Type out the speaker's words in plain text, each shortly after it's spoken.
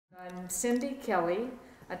I'm Cindy Kelly,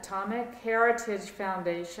 Atomic Heritage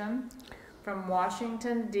Foundation from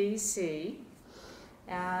Washington, D.C.,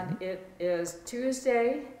 and it is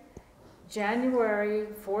Tuesday, January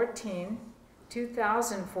 14,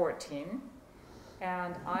 2014,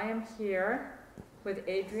 and I am here with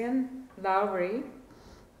Adrienne Lowry,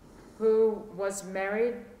 who was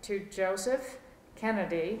married to Joseph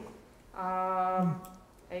Kennedy, a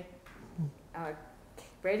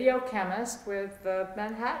radiochemist with the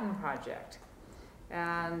Manhattan Project.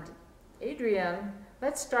 And Adrienne,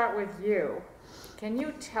 let's start with you. Can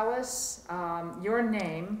you tell us your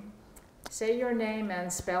name? Say your name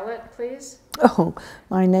and spell it, please. Oh,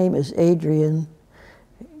 my name is Adrienne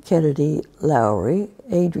Kennedy Lowry.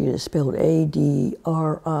 Adrienne is spelled A-D-R-I-E-N-N-E.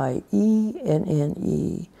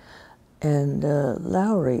 And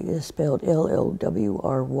Lowry is spelled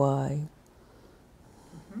L-L-W-R-Y.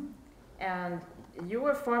 And you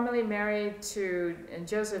were formerly married to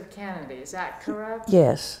Joseph Kennedy, is that correct?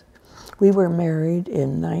 Yes. We were married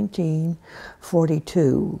in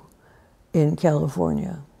 1942 in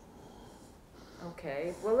California.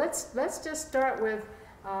 Okay, well let's just start with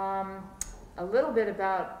a little bit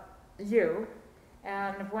about you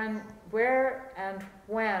and where and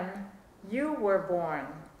when you were born.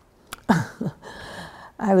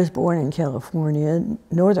 I was born in California,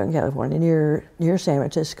 Northern California, near San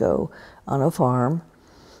Francisco, on a farm,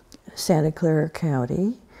 Santa Clara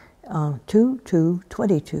County,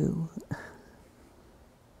 2222.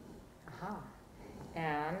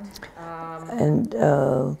 And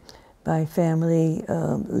my family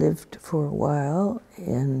lived for a while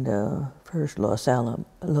in first Los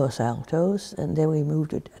Alamos, and then we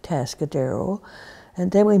moved to Atascadero,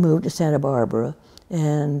 and then we moved to Santa Barbara.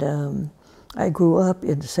 And I grew up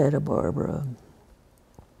in Santa Barbara,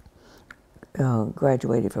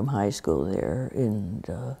 graduated from high school there in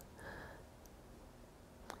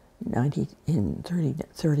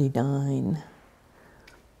 39,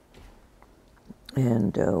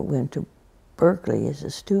 and went to Berkeley as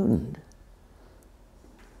a student.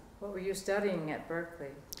 What were you studying at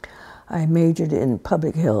Berkeley? I majored in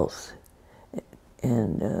public health,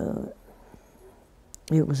 and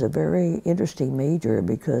it was a very interesting major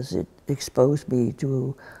because it exposed me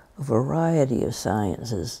to a variety of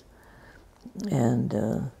sciences. And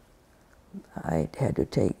I had to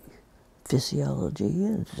take physiology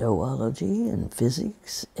and zoology and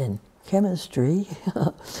physics and chemistry.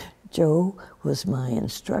 Joe was my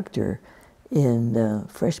instructor in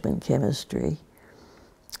freshman chemistry.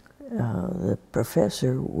 The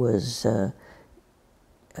professor was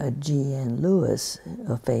G.N. Lewis,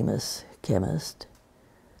 a famous chemist.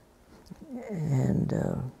 And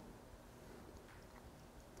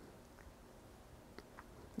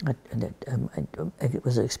I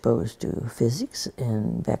was exposed to physics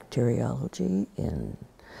and bacteriology and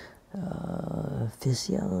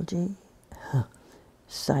physiology,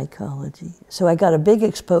 psychology. So I got a big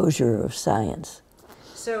exposure of science.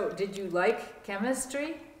 So did you like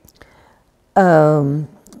chemistry? It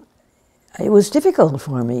was difficult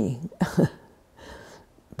for me,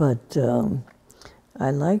 but I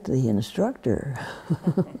liked the instructor.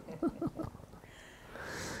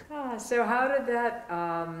 So how did that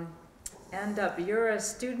end up? You're a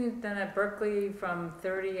student then at Berkeley from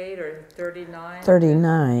 38 or 39?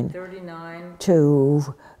 39. 39.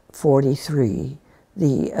 To 43.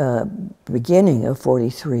 The beginning of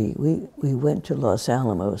 43, we went to Los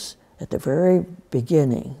Alamos at the very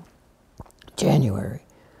beginning, January.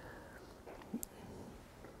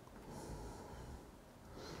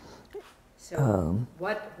 So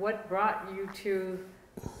what brought you to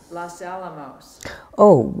Los Alamos?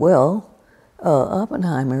 Oh, well,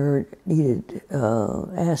 Oppenheimer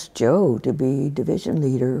asked Joe to be division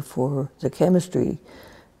leader for the chemistry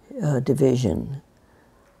division,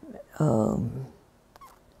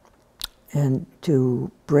 and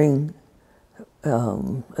to bring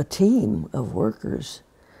a team of workers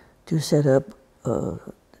to set up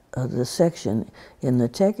the section in the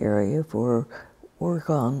tech area for work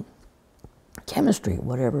on chemistry,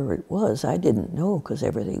 whatever it was. I didn't know because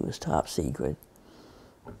everything was top secret.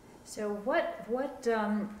 So what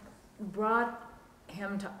brought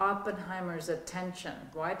him to Oppenheimer's attention?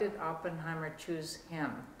 Why did Oppenheimer choose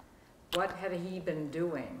him? What had he been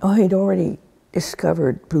doing? Oh, he'd already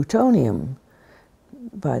discovered plutonium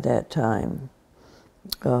by that time.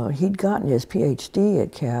 He'd gotten his PhD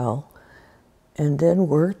at Cal and then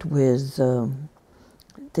worked with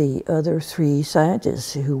the other three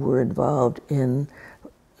scientists who were involved in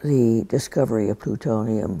the discovery of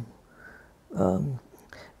plutonium.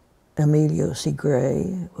 Emilio C.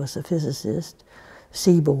 Gray was a physicist.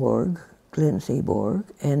 Seaborg Glenn Seaborg,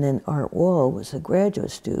 and then Art Wahl was a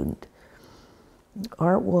graduate student.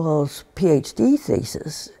 Art Wahl's PhD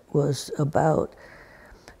thesis was about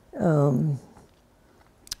the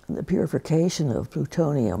purification of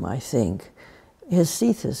plutonium, I think. His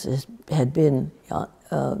thesis had been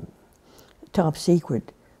top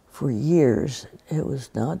secret for years. It was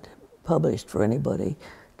not published for anybody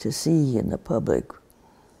to see in the public.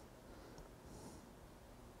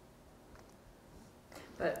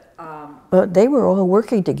 But they were all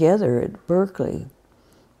working together at Berkeley.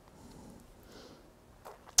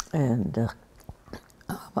 And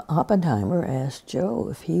Oppenheimer asked Joe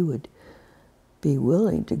if he would be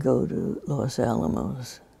willing to go to Los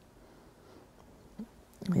Alamos.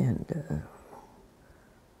 And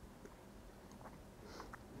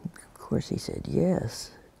of course he said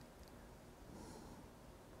yes.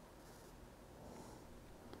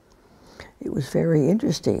 It was very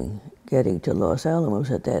interesting getting to Los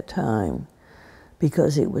Alamos at that time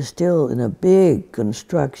because it was still in a big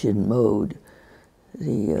construction mode.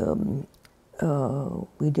 We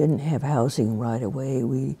didn't have housing right away.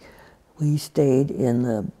 We stayed in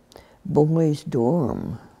the boys'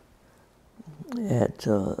 dorm at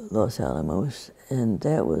Los Alamos, and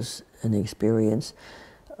that was an experience.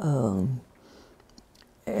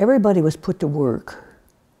 Everybody was put to work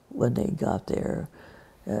when they got there,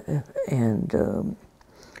 and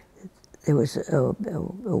there was a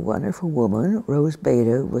wonderful woman, Rose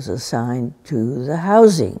Bethe, was assigned to the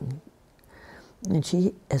housing. And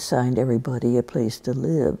she assigned everybody a place to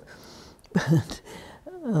live. But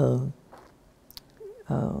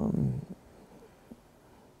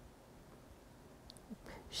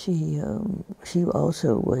she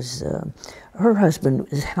also was, her husband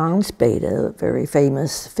was Hans Bethe, a very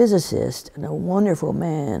famous physicist and a wonderful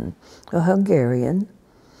man, a Hungarian.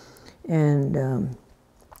 And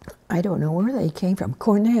I don't know where they came from,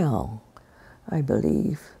 Cornell, I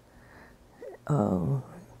believe.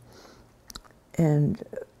 And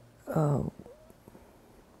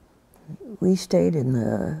we stayed in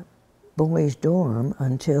the boys' dorm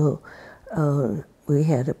until we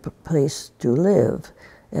had a place to live.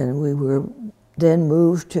 And we were then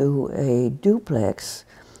moved to a duplex,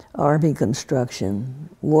 Army construction,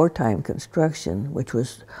 wartime construction, which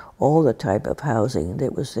was all the type of housing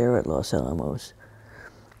that was there at Los Alamos.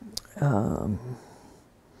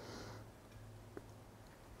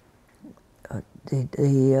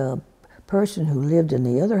 The person who lived in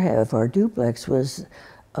the other half of our duplex was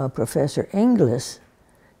Professor Inglis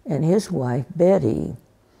and his wife, Betty.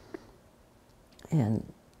 And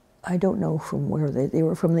I don't know from where they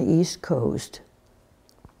were from the East Coast.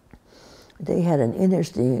 They had an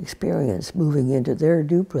interesting experience moving into their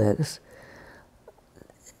duplex.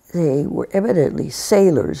 They were evidently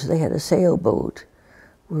sailors. They had a sailboat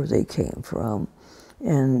where they came from.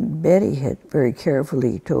 And Betty had very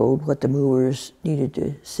carefully told what the movers needed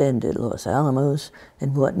to send to Los Alamos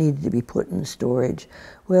and what needed to be put in storage.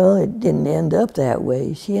 Well, it didn't end up that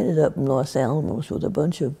way. She ended up in Los Alamos with a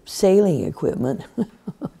bunch of sailing equipment.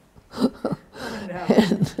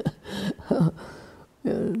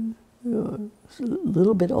 And, it's a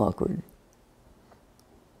little bit awkward.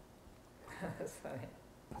 That's funny.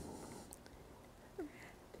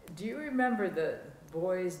 Do you remember the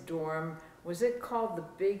boys' dorm? Was it called the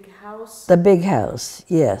Big House? The Big House,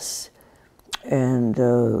 yes. And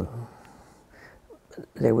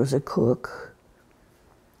there was a cook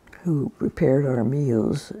who prepared our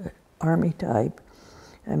meals, Army type.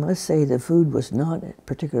 I must say the food was not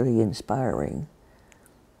particularly inspiring,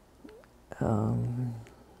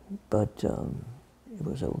 but it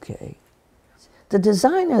was okay. The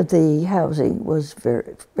design of the housing was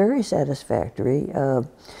very, very satisfactory.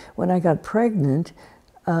 When I got pregnant,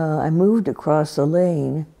 I moved across the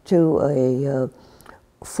lane to a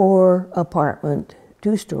 4-apartment,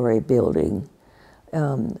 2-story building.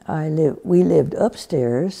 We lived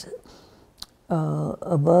upstairs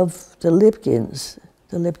above the Lipkins.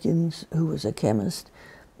 The Lipkins, who was a chemist,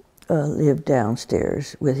 lived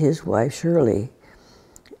downstairs with his wife, Shirley.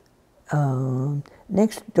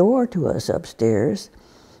 Next door to us upstairs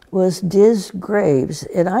was Diz Graves,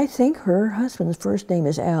 and I think her husband's first name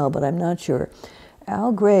is Al, but I'm not sure.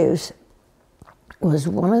 Al Graves was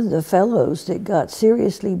one of the fellows that got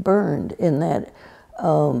seriously burned in that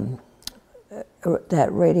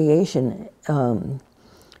that radiation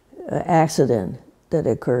accident that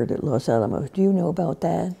occurred at Los Alamos. Do you know about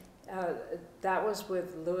that? That was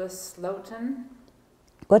with Louis Slotin.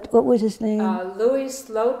 What was his name? Louis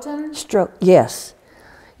Slotin. Stroke. Yes,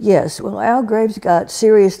 yes. Well, Al Graves got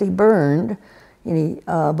seriously burned, and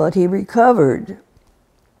but he recovered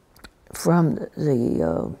from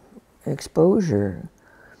the exposure,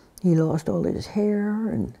 He lost all his hair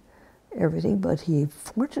and everything, but he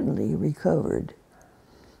fortunately recovered.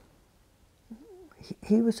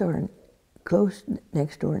 He was our close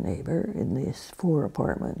next-door neighbor in this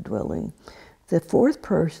 4-apartment dwelling. The 4th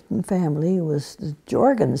person family was the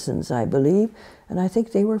Jorgensens, I believe, and I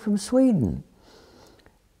think they were from Sweden.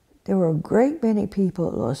 There were a great many people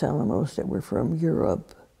at Los Alamos that were from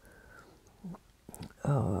Europe.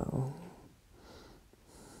 How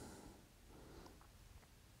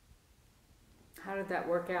did that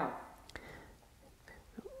work out?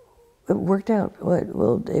 It worked out,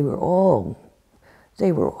 well, they were all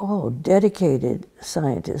dedicated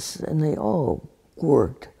scientists, and they all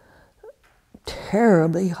worked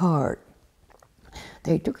terribly hard.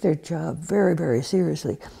 They took their job very, very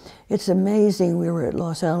seriously. It's amazing, we were at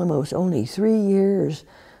Los Alamos only 3 years,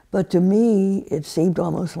 but to me, it seemed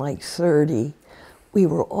almost like 30. We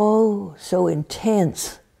were all so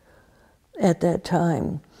intense at that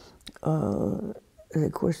time. Of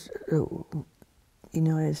course, the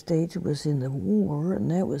United States was in the war, and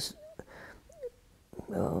that was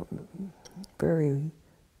very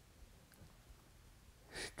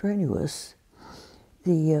strenuous.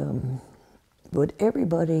 But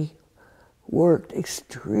everybody worked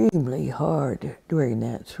extremely hard during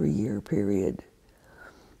that 3-year period.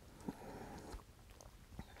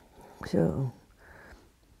 So.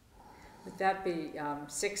 Would that be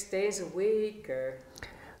 6 days a week, or?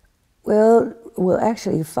 Well,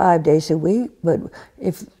 actually 5 days a week, but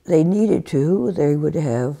if they needed to, they would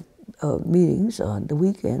have meetings on the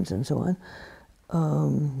weekends and so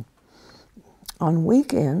on. On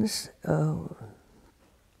weekends,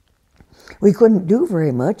 we couldn't do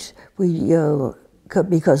very much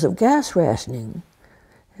because of gas rationing.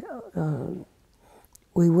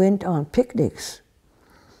 We went on picnics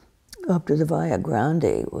up to the Valle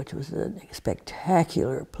Grande, which was a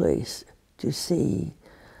spectacular place to see,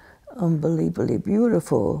 unbelievably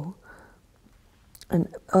beautiful. And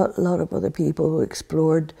a lot of other people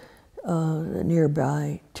explored the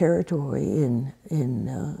nearby territory in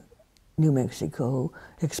New Mexico,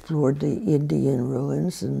 explored the Indian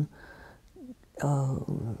ruins, and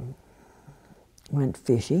went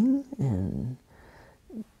fishing.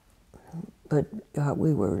 But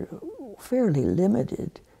we were fairly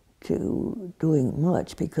limited to doing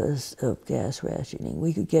much because of gas rationing.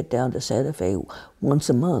 We could get down to Santa Fe once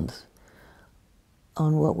a month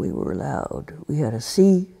on what we were allowed. We had a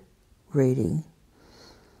C rating.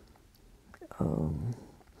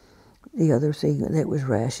 The other thing that was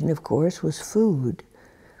rationed, of course, was food.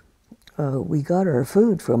 We got our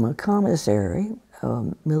food from a commissary,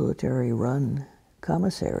 a military-run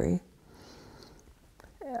commissary.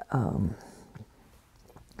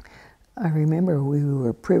 I remember we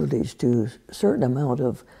were privileged to a certain amount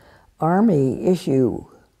of Army issue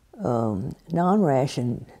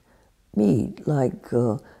non-rationed meat, like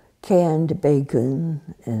canned bacon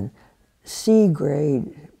and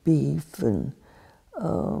C-grade beef, and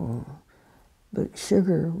but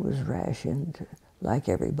sugar was rationed like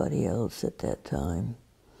everybody else at that time.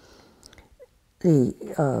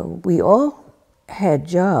 We all had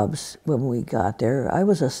jobs when we got there. I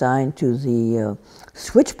was assigned to the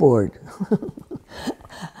switchboard.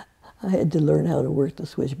 I had to learn how to work the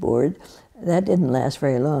switchboard. That didn't last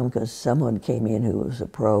very long because someone came in who was a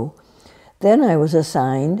pro. Then I was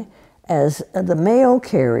assigned as the mail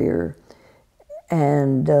carrier,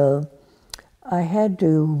 and I had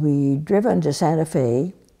to be driven to Santa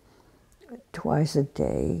Fe twice a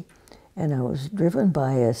day, and I was driven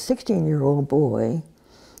by a 16-year-old boy,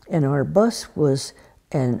 and our bus was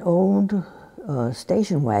an old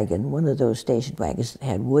station wagon, one of those station wagons that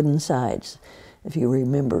had wooden sides, if you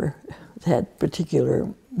remember that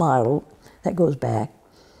particular model. That goes back.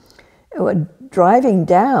 Driving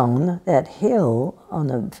down that hill on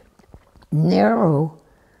a narrow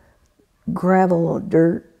gravel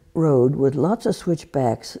dirt road with lots of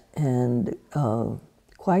switchbacks and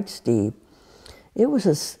quite steep, it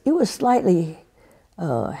was slightly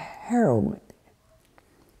harrowing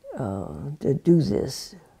to do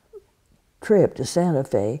this trip to Santa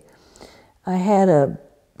Fe. I had a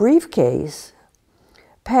briefcase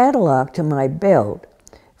padlocked to my belt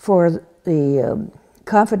for the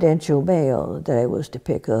confidential mail that I was to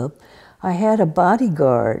pick up. I had a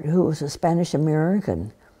bodyguard who was a Spanish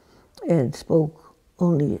American and spoke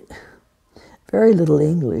only very little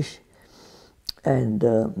English, and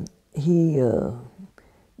he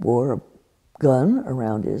wore a gun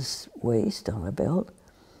around his waist on a belt,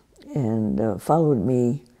 and followed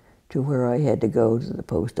me to where I had to go to the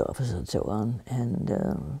post office and so on,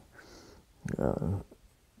 and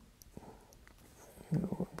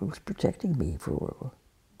was protecting me for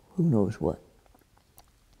who knows what.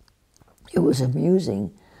 it was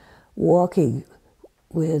amusing walking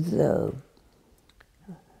with,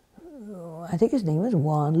 I think his name was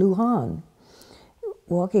Juan Lujan,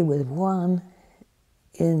 walking with Juan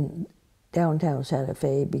in downtown Santa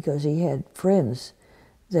Fe because he had friends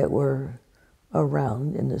that were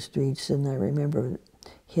around in the streets, and I remember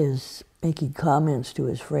his making comments to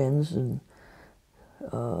his friends, and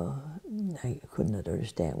I couldn't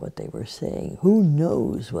understand what they were saying. Who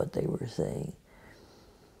knows what they were saying?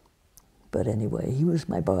 But anyway, he was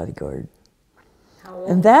my bodyguard. How old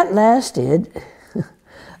And that lasted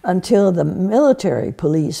until the military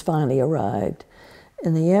police finally arrived,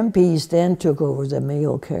 and the MPs then took over the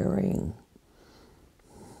mail carrying.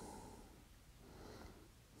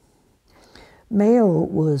 Mail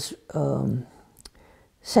was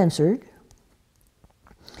censored.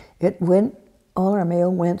 All our mail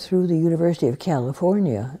went through the University of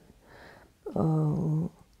California.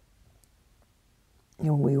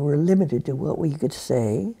 We were limited to what we could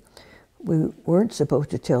say. We weren't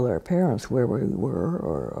supposed to tell our parents where we were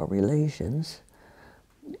or our relations.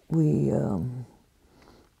 We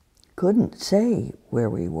couldn't say where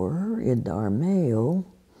we were in our mail.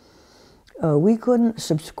 We couldn't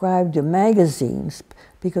subscribe to magazines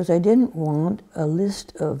because I didn't want a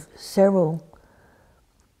list of several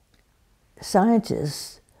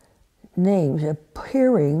scientists' names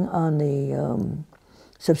appearing on the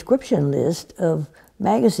subscription list of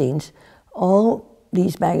magazines, all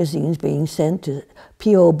these magazines being sent to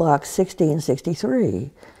P.O. Box 1663,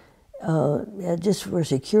 just for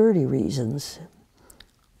security reasons.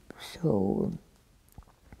 So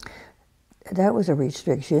that was a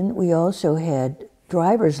restriction. We also had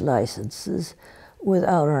driver's licenses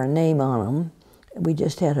without our name on them. We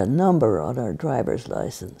just had a number on our driver's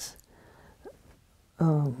license.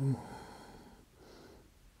 And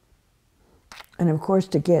of course,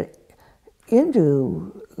 to get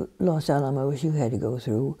into Los Alamos, you had to go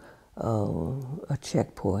through a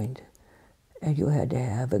checkpoint, and you had to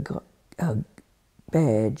have a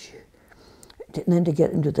badge. And then to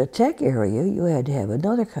get into the tech area, you had to have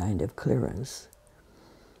another kind of clearance.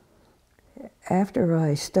 After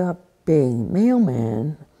I stopped being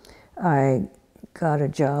mailman, I got a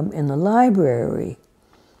job in the library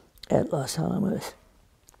at Los Alamos.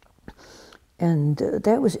 And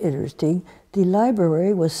that was interesting. The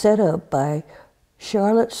library was set up by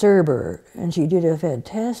Charlotte Serber, and she did a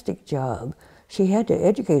fantastic job. She had to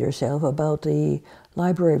educate herself about the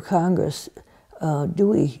Library of Congress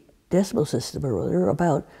Dewey Decimal System or other,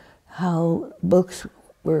 about how books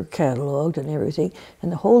were cataloged and everything.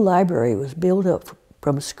 And the whole library was built up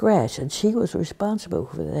from scratch, and she was responsible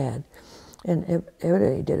for that. And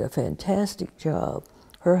everybody did a fantastic job.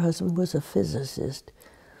 Her husband was a physicist.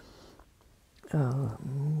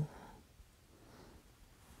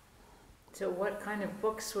 So what kind of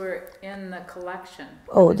books were in the collection?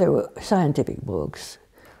 Oh, there were scientific books.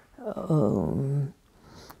 I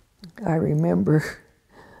remember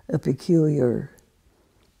a peculiar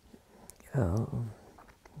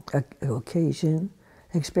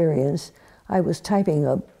experience. I was typing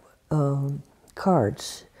up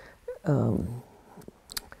cards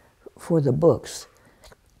for the books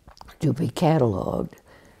to be cataloged,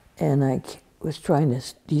 and I was trying to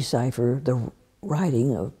decipher the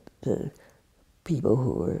writing of the people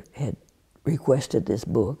who had requested this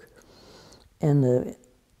book, and the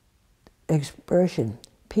expression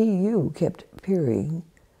PU kept appearing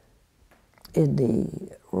in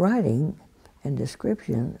the writing and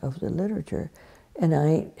description of the literature. And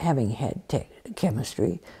I, having had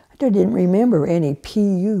chemistry, I didn't remember any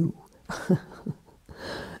PU.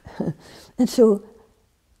 And so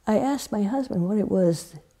I asked my husband what it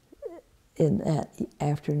was in that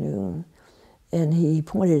afternoon, and he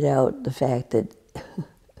pointed out the fact that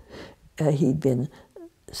he'd been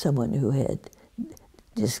someone who had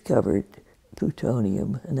discovered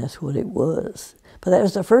plutonium, and that's what it was. But that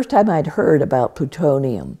was the first time I'd heard about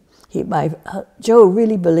plutonium. Joe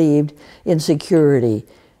really believed in security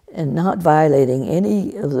and not violating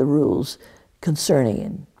any of the rules concerning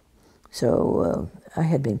it. So I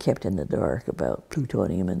had been kept in the dark about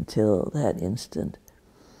plutonium until that instant.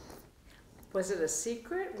 Was it a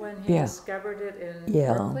secret when he discovered it in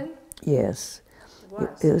Berkeley? Yes. It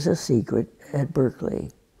was? It was a secret at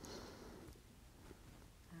Berkeley.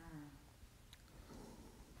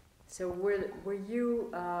 So were you,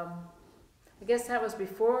 I guess that was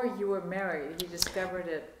before you were married. He discovered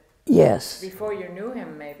it. Yes. Before you knew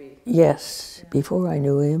him, maybe. Yes, yeah. Before I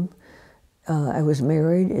knew him. I was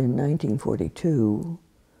married in 1942.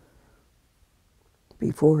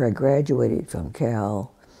 Before I graduated from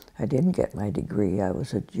Cal, I didn't get my degree. I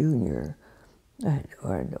was a junior,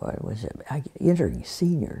 or was it entering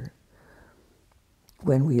senior.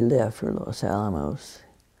 when we left for Los Alamos.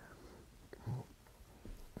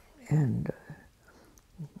 And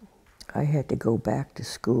I had to go back to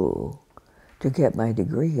school to get my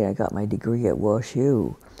degree. I got my degree at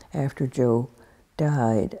WashU. After Joe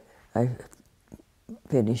died, I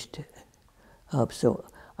finished up so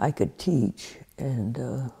I could teach, and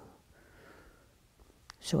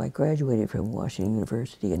so I graduated from Washington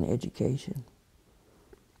University in education.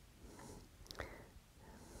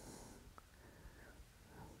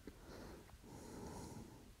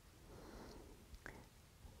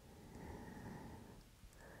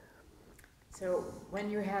 So when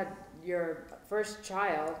you had your first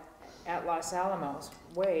child at Los Alamos,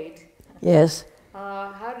 Wade, Yes.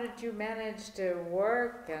 How did you manage to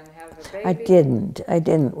work and have a baby? I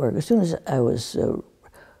didn't work. As soon as I was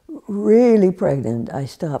really pregnant, I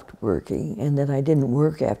stopped working, and then I didn't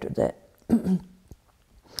work after that.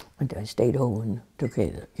 I stayed home and took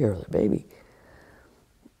care of the baby.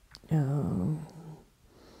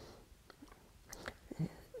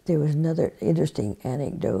 There was another interesting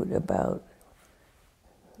anecdote about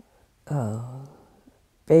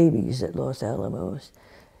babies at Los Alamos.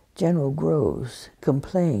 General Groves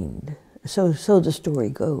complained, so the story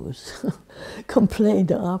goes, complained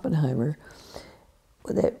to Oppenheimer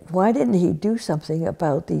that why didn't he do something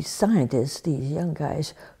about these scientists, these young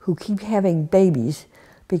guys who keep having babies,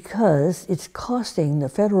 because it's costing the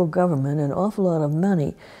federal government an awful lot of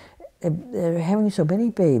money. They're having so many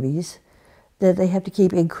babies that they have to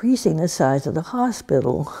keep increasing the size of the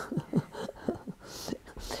hospital.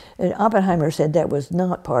 And Oppenheimer said that was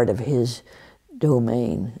not part of his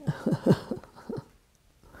domain.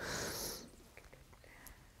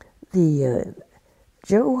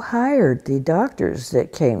 Joe hired the doctors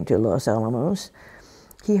that came to Los Alamos.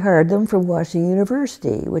 He hired them from Washington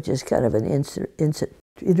University, which is kind of an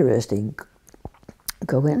interesting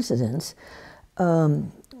coincidence.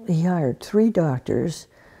 He hired 3 doctors.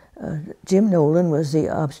 Jim Nolan was the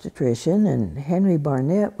obstetrician, and Henry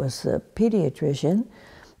Barnett was the pediatrician,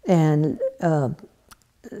 and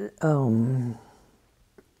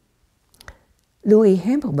Louis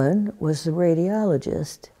Hempelman was the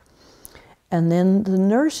radiologist. And then the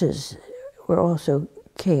nurses also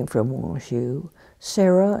came from WashU.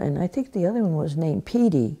 Sarah, and I think the other one was named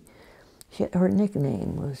Petey. Her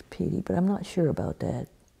nickname was Petey, but I'm not sure about that.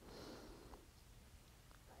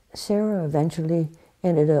 Sarah eventually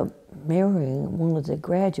ended up marrying one of the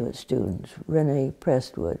graduate students, Rene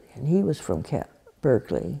Prestwood, and he was from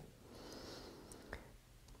Berkeley.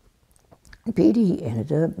 Petey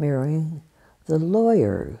ended up marrying the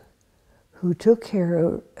lawyer who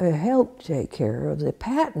helped take care of the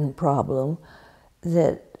patent problem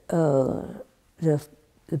that the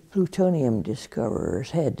plutonium discoverers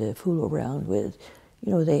had to fool around with.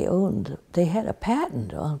 You know, they had a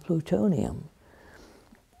patent on plutonium,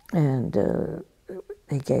 and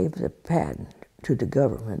they gave the patent to the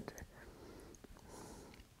government.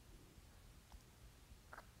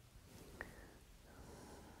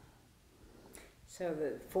 So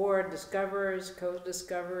the 4 discoverers,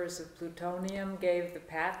 co-discoverers of plutonium gave the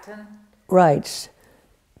patent? Rights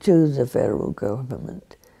to the federal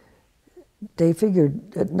government. They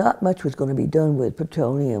figured that not much was going to be done with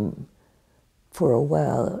plutonium for a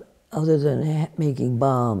while, other than making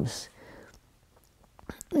bombs.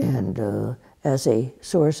 And as a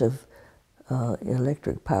source of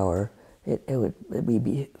electric power, it would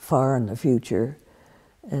be far in the future,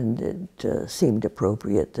 and it seemed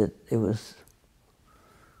appropriate that it was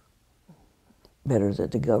better that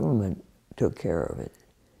the government took care of it.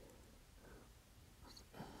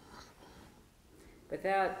 But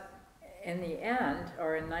that, in the end,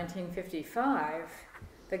 or in 1955,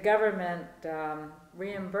 the government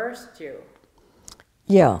reimbursed you.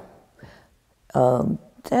 Yeah.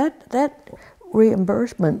 That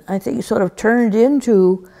reimbursement, I think, sort of turned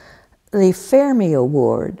into the Fermi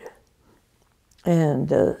Award.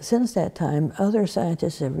 And since that time, other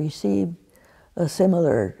scientists have received a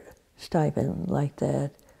similar stipend like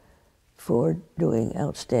that for doing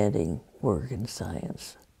outstanding work in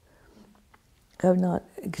science. I'm not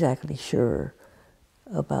exactly sure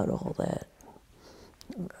about all that.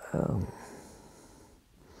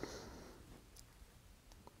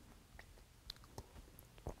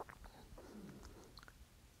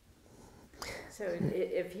 So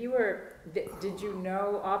if you were, did you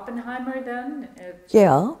know Oppenheimer then?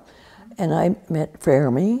 Yeah, and I met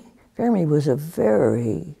Fermi. Fermi was a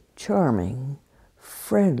very charming,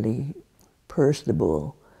 friendly,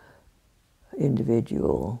 personable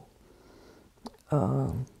individual.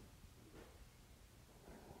 I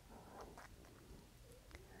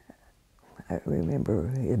remember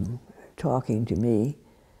him talking to me.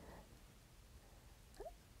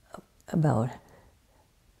 about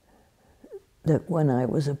that when I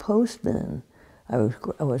was a postman, I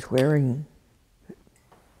was wearing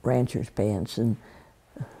rancher's pants and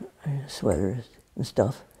sweaters and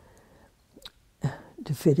stuff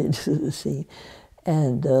to fit into the scene.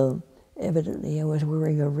 And evidently I was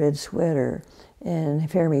wearing a red sweater. And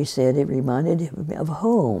Fermi said it reminded him of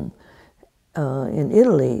home. In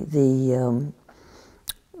Italy, the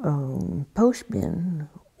postmen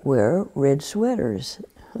wear red sweaters.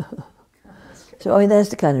 So I mean, that's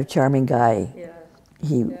the kind of charming guy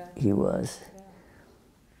he was. Yeah.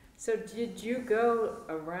 So did you go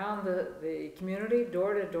around the community,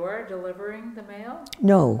 door to door, delivering the mail?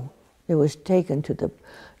 No, it was taken to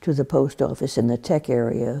the post office in the Tech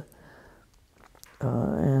area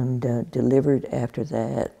and delivered after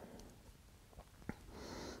that.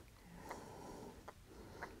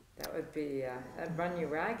 That would be that'd run you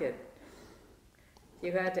ragged.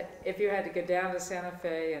 You had to, if you had to go down to Santa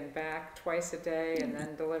Fe and back twice a day and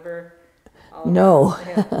then deliver all of No.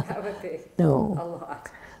 Yeah, that would be No. a lot.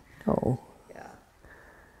 No. Yeah.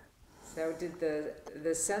 So did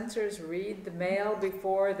the censors read the mail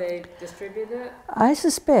before they distributed it? I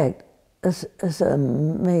suspect a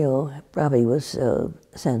mail probably was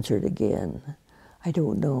censored again. I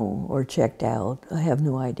don't know, or checked out. I have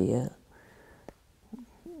no idea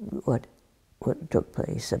what took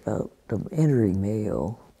place about the entering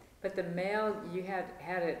mail. But the mail, you had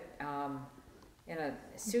it in a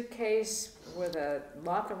suitcase with a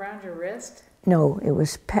lock around your wrist? No, it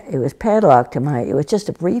was padlocked to my. It was just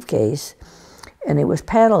a briefcase, and it was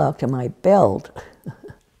padlocked to my belt.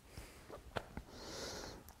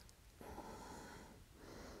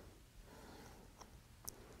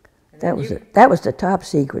 That was the top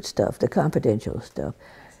secret stuff, the confidential stuff.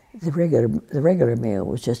 The regular mail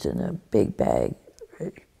was just in a big bag,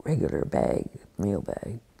 regular bag, mail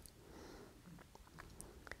bag.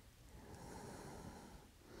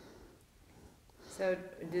 So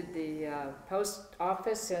did the post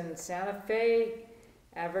office in Santa Fe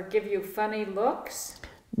ever give you funny looks?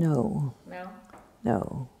 No. No?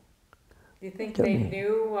 No. Do you think they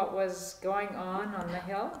knew what was going on the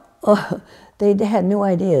hill? Oh, they had no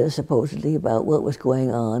idea, supposedly, about what was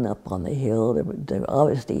going on up on the hill. There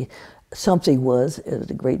obviously something was. There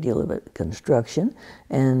was a great deal of construction,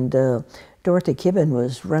 and Dorothy Kibben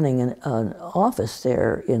was running an office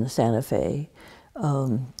there in Santa Fe.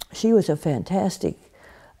 She was a fantastic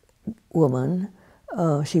woman.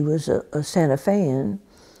 She was a Santa Fean,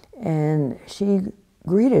 and she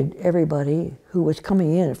greeted everybody who was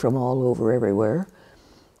coming in from all over everywhere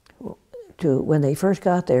when they first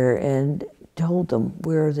got there, and told them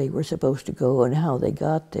where they were supposed to go and how they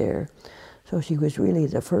got there. So she was really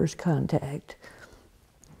the first contact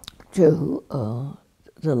to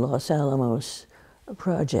the Los Alamos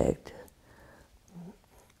project.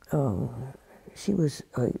 She was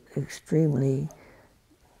an extremely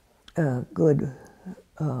good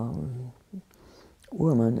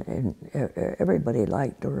woman, and everybody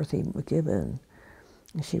liked Dorothy McKibben.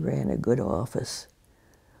 She ran a good office.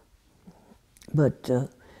 But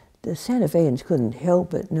the Santa Feans couldn't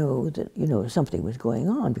help but know that, something was going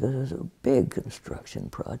on, because it was a big construction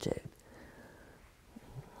project.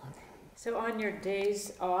 So on your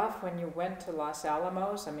days off, when you went to Los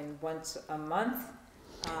Alamos, I mean, once a month,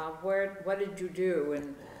 what did you do?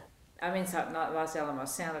 And I mean, not Los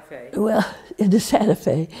Alamos, Santa Fe. Well, in the Santa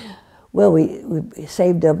Fe, well, we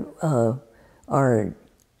saved up our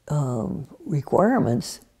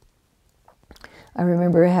requirements. I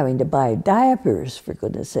remember having to buy diapers, for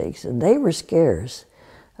goodness sakes, and they were scarce.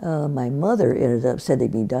 My mother ended up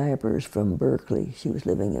sending me diapers from Berkeley. She was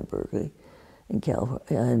living in Berkeley, in California,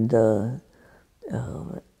 and the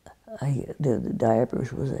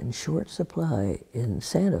diapers was in short supply in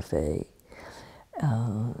Santa Fe.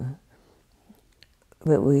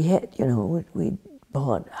 But we had, we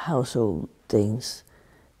bought household things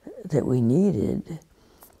that we needed.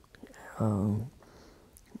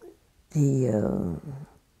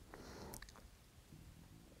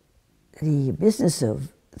 The business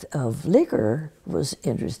of liquor was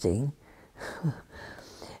interesting.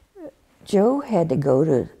 Joe had to go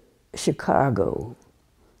to Chicago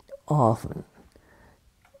often,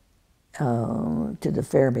 to the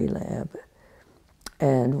Fermi lab.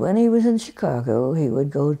 And when he was in Chicago, he would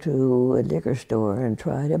go to a liquor store and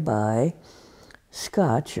try to buy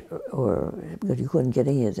scotch, because you couldn't get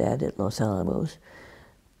any of that at Los Alamos.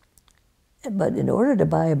 But in order to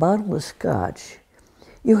buy a bottle of scotch,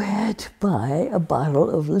 you had to buy a bottle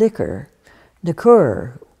of liquor,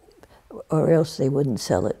 or else they wouldn't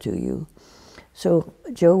sell it to you. So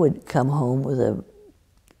Joe would come home with a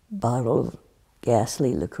bottle of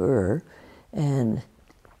ghastly liqueur, and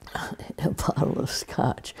a bottle of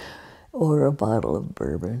scotch or a bottle of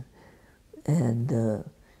bourbon. And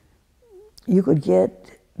you could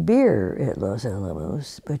get beer at Los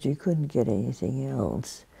Alamos, but you couldn't get anything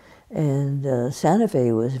else. And Santa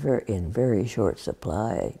Fe was in very short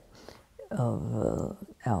supply of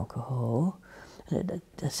alcohol. And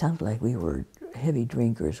it sounded like we were heavy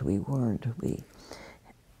drinkers. We weren't.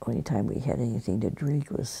 Only time we had anything to drink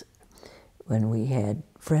was when we had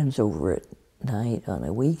friends over at night on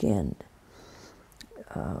a weekend.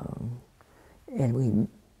 And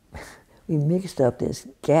we mixed up this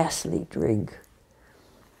ghastly drink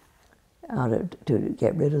to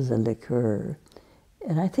get rid of the liqueur.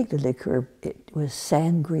 And I think the liqueur, it was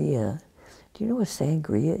sangria. Do you know what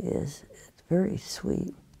sangria is? It's very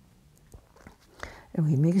sweet. And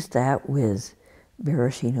we mixed that with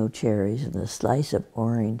maraschino cherries and a slice of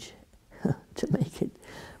orange to make it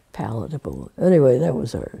palatable. Anyway, that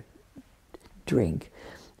was our drink.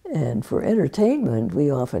 And for entertainment, we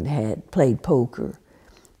often played poker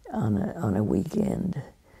on a weekend.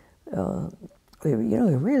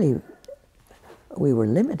 We were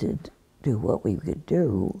limited to what we could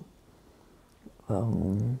do.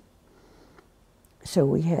 So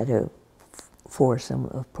we had a foursome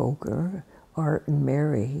of poker. Art and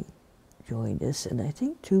Mary joined us, and I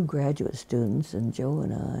think 2 graduate students, and Joe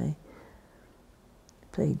and I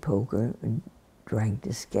played poker and drank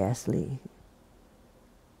this ghastly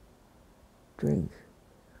drink.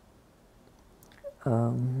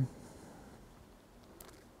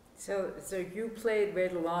 So you played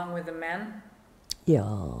right along with the men?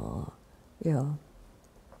 Yeah.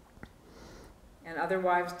 And other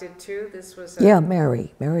wives did too? This was Yeah,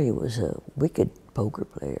 Mary. Mary was a wicked poker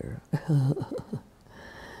player.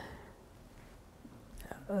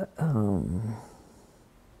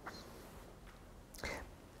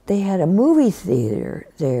 They had a movie theater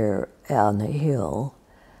there on the hill,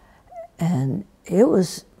 and it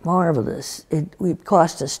was marvelous. It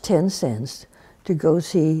cost us 10 cents to go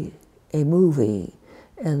see a movie,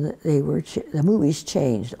 and the movies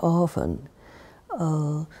changed often.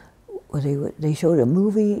 They showed a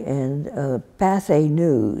movie and Pathé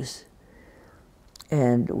News,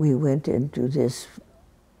 and we went into this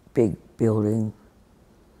big building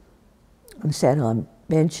and sat on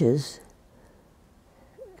benches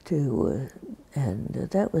and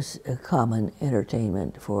that was a common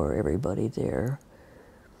entertainment for everybody there.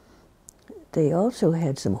 They also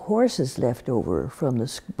had some horses left over from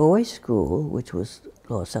the boys' school, which was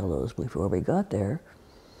Los Alamos before we got there,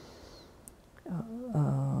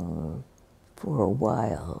 for a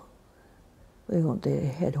while. They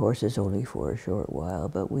had horses only for a short while,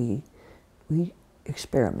 but we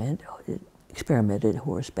experimented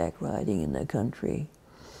horseback riding in the country.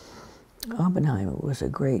 Oppenheimer was a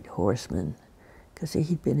great horseman because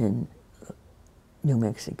he'd been in New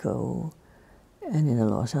Mexico and in the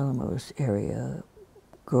Los Alamos area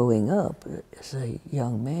growing up as a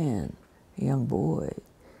young man, a young boy,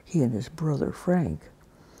 he and his brother Frank.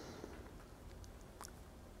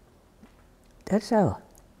 That's how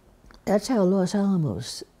Los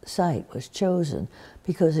Alamos site was chosen,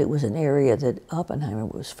 because it was an area that Oppenheimer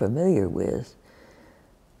was familiar with.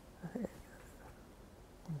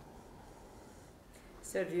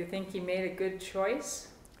 So do you think he made a good choice?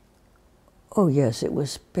 Oh yes, it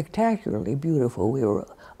was spectacularly beautiful. We were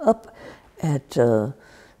up at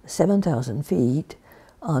 7,000 feet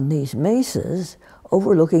on these mesas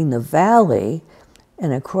overlooking the valley,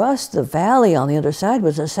 and across the valley on the other side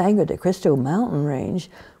was the Sangre de Cristo mountain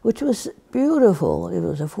range, which was beautiful. It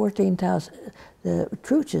was the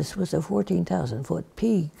Truchas was a 14,000 foot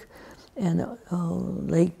peak, and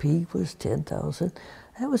Lake Peak was 10,000.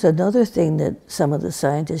 That was another thing that some of the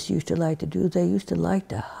scientists used to like to do. They used to like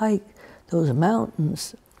to hike those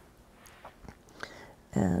mountains.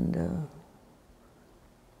 And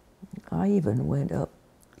I even went up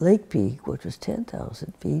Lake Peak, which was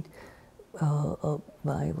 10,000 feet.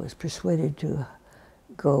 I was persuaded to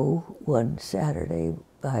go one Saturday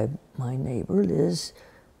by my neighbor, Liz,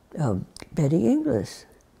 Betty Inglis.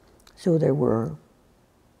 So there were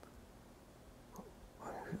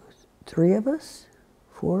 3 of us,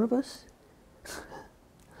 4 of us,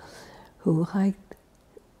 who hiked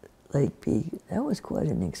Lake Peak. That was quite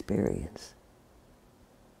an experience.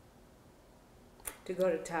 To go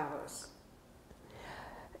to Taos?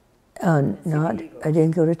 I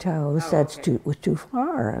didn't go to Taos. Oh, That's okay. was too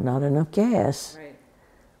far. Not enough gas. Right.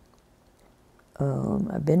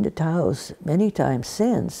 I've been to Taos many times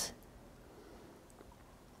since,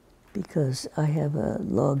 because I have a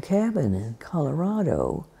log cabin in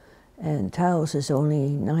Colorado, and Taos is only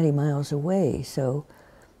 90 miles away, so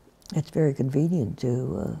it's very convenient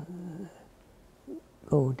to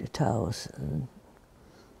go to Taos and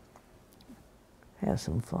have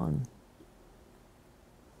some fun.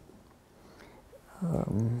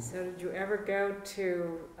 So did you ever go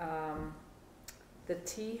to the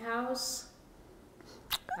tea house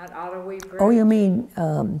at Ottawee Bridge? Oh, you mean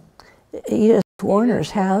Edith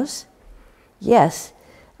Warner's house? Yes.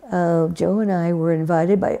 Joe and I were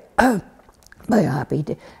invited by Hoppy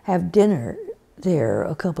to have dinner there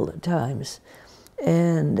a couple of times.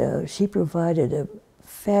 And she provided a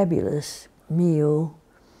fabulous meal.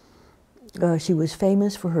 She was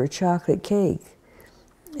famous for her chocolate cake.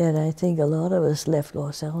 And I think a lot of us left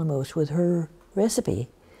Los Alamos with her recipe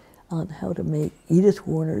on how to make Edith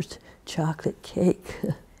Warner's chocolate cake.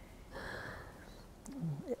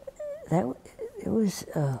 That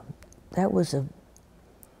was a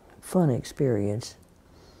fun experience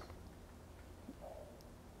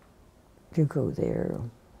to go there.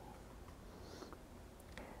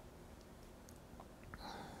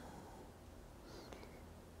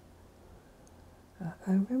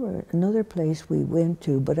 I remember another place we went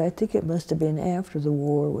to, but I think it must have been after the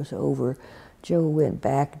war was over. Joe went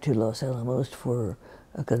back to Los Alamos for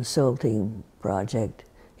a consulting project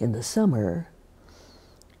in the summer,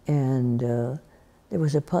 and there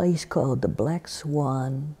was a place called the Black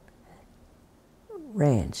Swan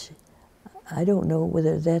Ranch. I don't know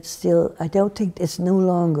whether that's still, I don't think it's no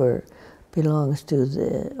longer belongs to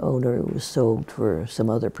the owner. It was sold for some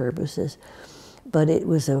other purposes. But it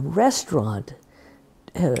was a restaurant,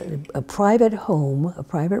 a private home, a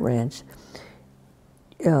private ranch,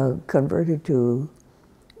 converted to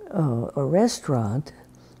a restaurant,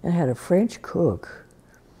 and had a French cook.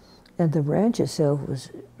 And the ranch itself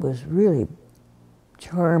was really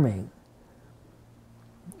charming.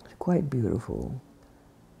 It was quite beautiful.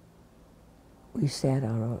 We sat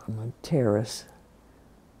out on a terrace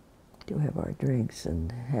to have our drinks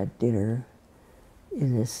and had dinner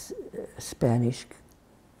in this Spanish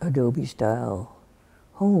adobe-style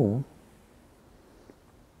home.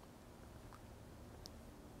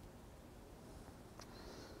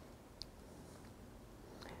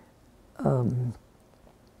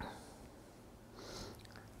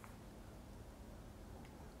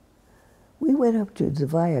 We went up to the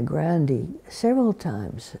Valle Grande several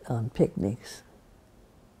times on picnics.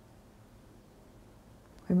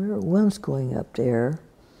 I remember once going up there,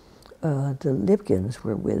 the Lipkins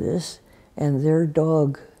were with us, and their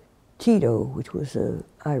dog, Tito, which was an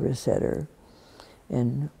Irish setter,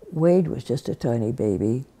 and Wade was just a tiny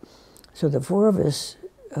baby. So the four of us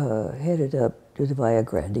headed up to the Valle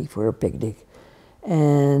Grande for a picnic,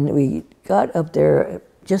 and we got up there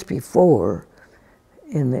just before,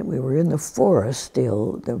 in that we were in the forest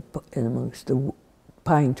still, in amongst the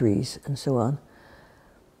pine trees and so on.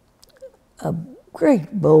 A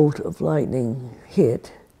great bolt of lightning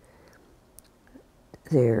hit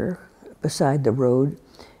there beside the road,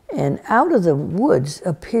 and out of the woods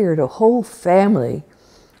appeared a whole family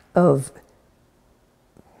of,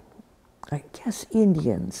 I guess,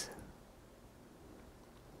 Indians,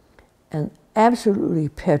 and absolutely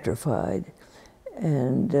petrified.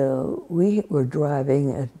 And we were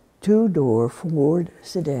driving a two-door Ford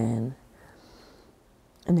sedan,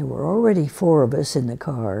 and there were already four of us in the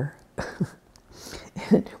car.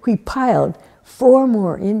 We piled four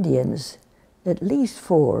more Indians, at least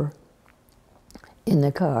four, in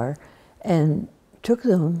the car, and took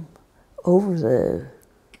them over the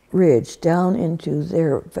ridge down into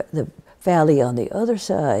the valley on the other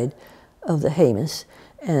side of the Jemez,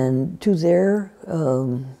 and to their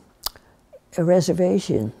a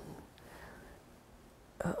reservation.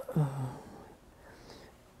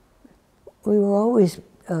 We were always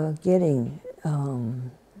getting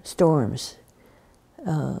storms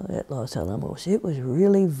at Los Alamos. It was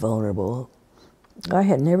really vulnerable. I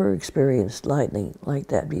had never experienced lightning like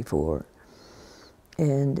that before.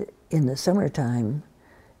 And in the summertime,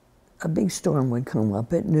 a big storm would come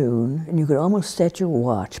up at noon, and you could almost set your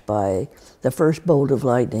watch by the first bolt of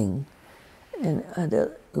lightning. And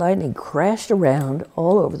the lightning crashed around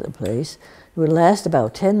all over the place. It would last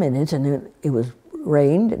about 10 minutes, and then it was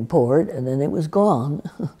rained and poured, and then it was gone.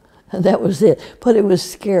 And that was it. But it was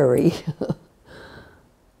scary.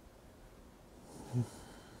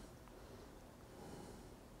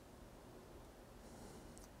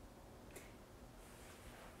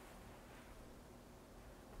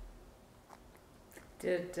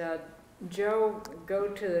 Did Joe go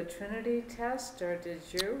to the Trinity test, or did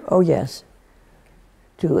you? Oh, yes.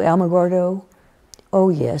 To Alamogordo? Oh,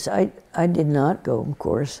 yes. I did not go, of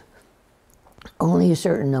course. Only a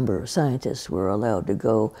certain number of scientists were allowed to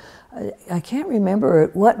go. I can't remember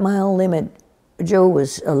at what mile limit Joe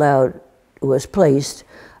was allowed was placed,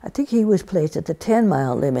 I think he was placed at the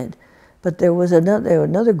 10-mile limit, but there was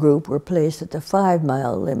another group were placed at the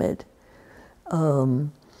 5-mile limit.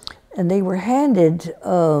 And they were handed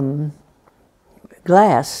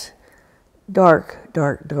glass, dark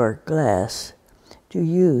glass, to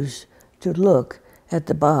use to look at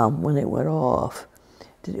the bomb when it went off.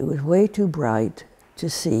 It was way too bright to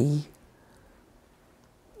see,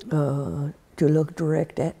 to look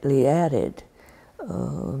directly at it.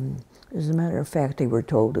 As a matter of fact, they were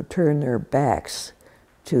told to turn their backs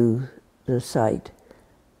to the site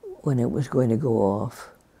when it was going to go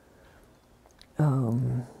off.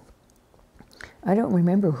 I don't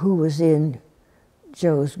remember who was in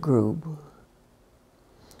Joe's group.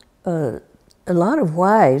 A lot of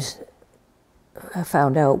wives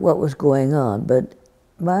found out what was going on, but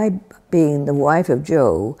my being the wife of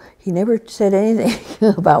Joe, he never said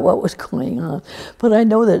anything about what was going on. But I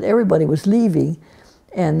know that everybody was leaving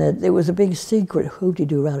and that there was a big secret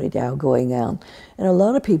hooty-doo-rowdy-dow going on. And a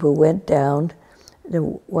lot of people went down, the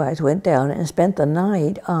wives went down and spent the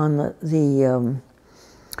night on the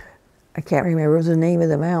I can't remember the name of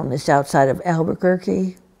the mountain. It's outside of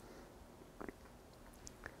Albuquerque.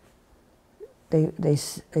 They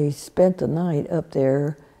spent the night up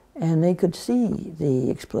there, and they could see the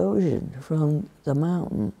explosion from the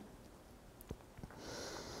mountain.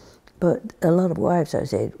 But a lot of wives, I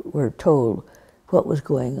said, were told what was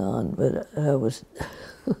going on, but I was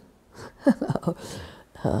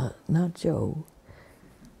not Joe.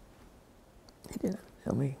 He didn't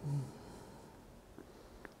tell me.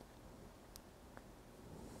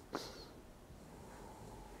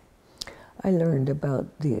 I learned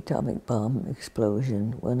about the atomic bomb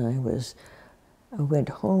explosion when I went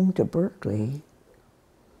home to Berkeley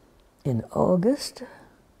in August.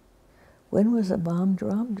 When was the bomb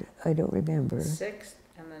dropped? I don't remember. 6th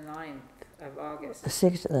and the 9th of August. The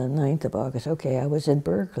 6th and the 9th of August. Okay, I was in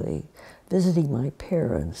Berkeley visiting my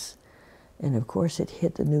parents. And of course it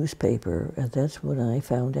hit the newspaper, and that's when I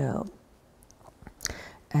found out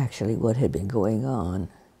actually what had been going on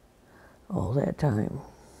all that time.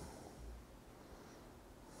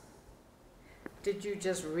 Did you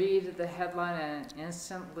just read the headline and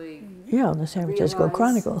instantly Yeah, the San Francisco realize?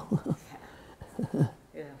 Chronicle. Yeah.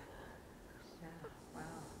 Yeah. Wow.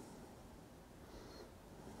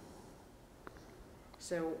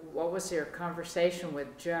 So what was your conversation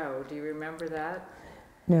with Joe? Do you remember that?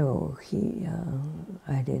 No,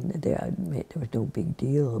 I didn't, there was no big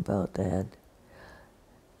deal about that.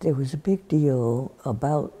 There was a big deal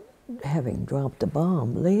about having dropped the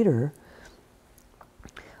bomb. Later,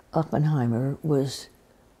 Oppenheimer was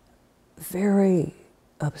very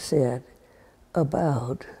upset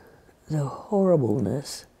about the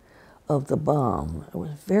horribleness of the bomb. I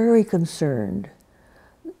was very concerned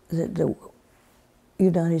that the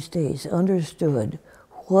United States understood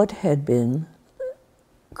what had been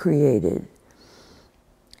created,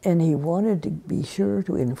 and he wanted to be sure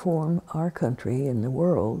to inform our country and the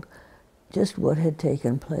world just what had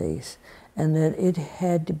taken place, and that it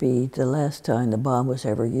had to be the last time the bomb was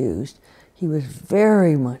ever used. He was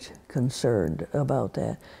very much concerned about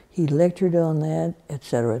that. He lectured on that, et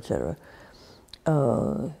cetera,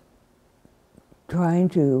 trying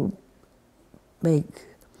to make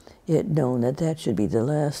it known that that should be the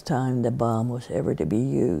last time the bomb was ever to be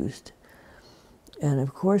used. And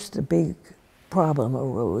of course, the big problem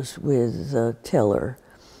arose with Teller.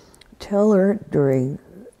 Teller, during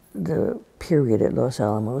the period at Los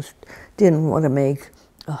Alamos, didn't want to make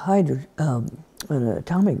an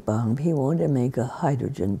atomic bomb. He wanted to make a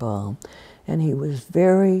hydrogen bomb. And he was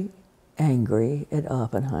very angry at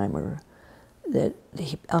Oppenheimer that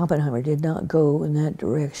Oppenheimer did not go in that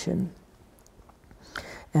direction.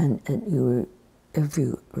 And if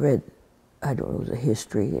you read, I don't know, the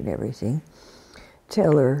history and everything,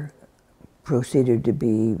 Teller proceeded to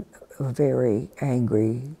be a very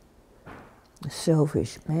angry,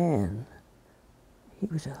 selfish man. He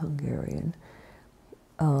was a Hungarian,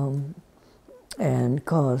 and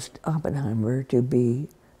caused Oppenheimer to be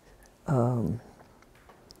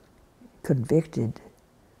convicted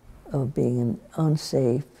of being an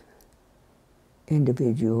unsafe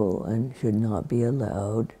individual and should not be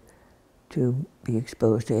allowed to be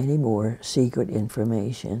exposed to any more secret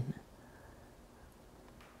information.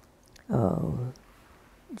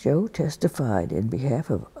 Joe testified in behalf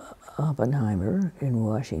of Oppenheimer in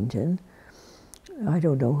Washington. I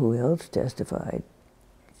don't know who else testified.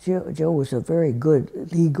 Joe was a very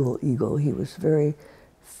good legal eagle. He was very,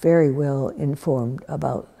 very well informed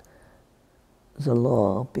about the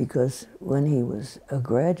law, because when he was a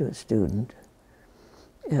graduate student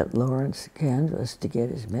at Lawrence, Kansas, to get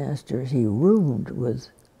his master's, he roomed with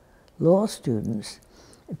law students,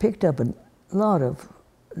 picked up a lot of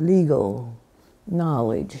legal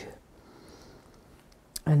knowledge,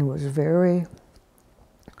 and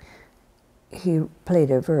he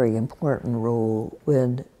played a very important role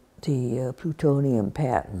when the plutonium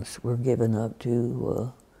patents were given up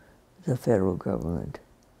to the federal government.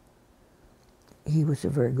 He was a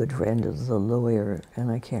very good friend of the lawyer,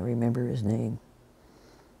 and I can't remember his name.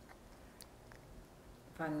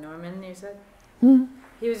 Von Neumann, you said? Hmm?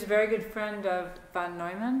 He was a very good friend of von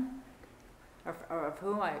Neumann? Or of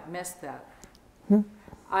whom? I missed that. Hmm?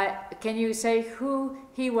 Can you say who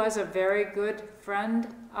he was a very good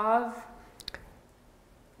friend of?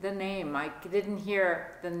 The name. I didn't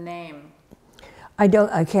hear the name. I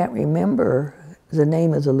can't remember the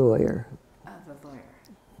name of the lawyer. Oh, the lawyer.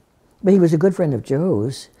 But he was a good friend of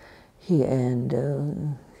Joe's. He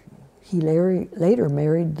later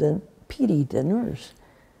married the Petey, the nurse.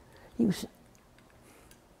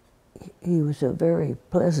 He was a very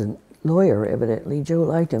pleasant lawyer, evidently. Joe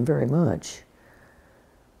liked him very much.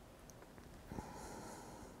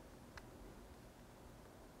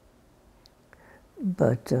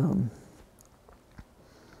 But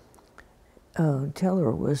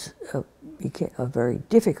Teller became a very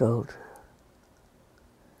difficult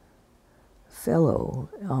fellow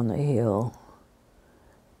on the Hill,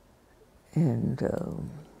 and a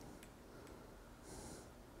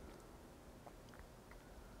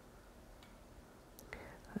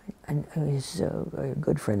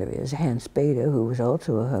good friend of his, Hans Bethe, who was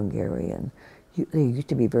also a Hungarian. They used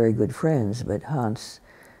to be very good friends, but Hans,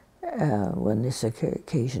 when this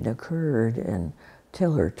occasion occurred and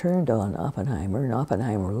Teller turned on Oppenheimer, and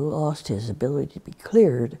Oppenheimer lost his ability to be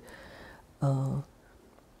cleared,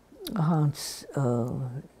 Hans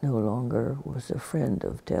no longer was a friend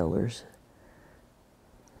of Teller's.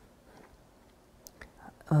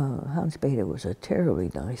 Hans Bethe was a terribly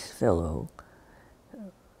nice fellow.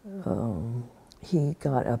 He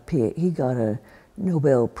got a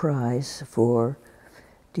Nobel Prize for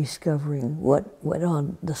discovering what went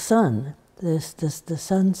on the sun, the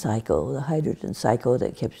sun cycle, the hydrogen cycle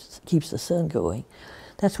that keeps the sun going.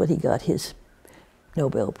 That's what he got his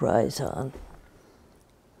Nobel Prize on.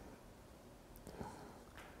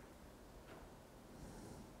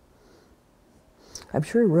 I'm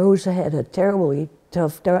sure Rosa had a terribly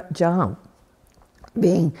tough job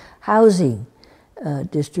being housing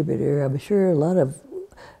distributor. I'm sure a lot of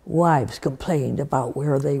wives complained about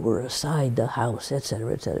where they were assigned the house, et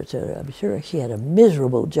cetera, et cetera, et cetera. I'm sure she had a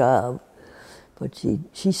miserable job, but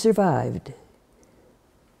she survived.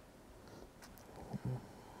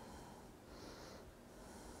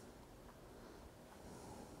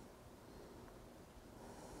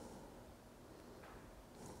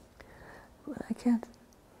 Well, I can't.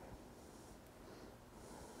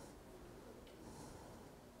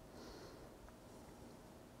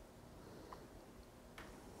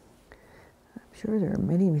 Sure, there are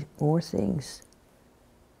many more things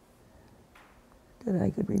that I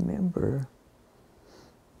could remember.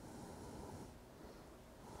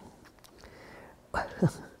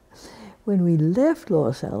 When we left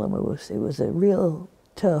Los Alamos, it was a real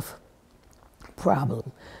tough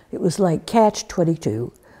problem. It was like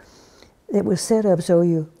catch-22. It was set up so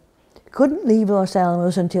you couldn't leave Los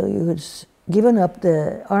Alamos until you had given up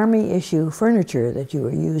the Army issue furniture that you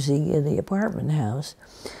were using in the apartment house.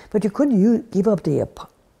 But you couldn't give up the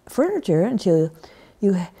furniture until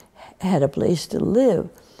you had a place to live.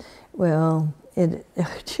 Well,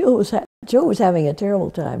 Joe was having a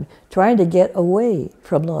terrible time trying to get away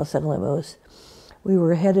from Los Alamos. We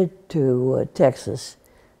were headed to Texas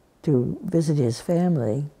to visit his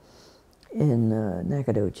family in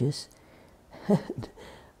Nacogdoches.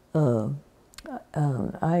 And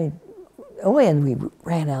we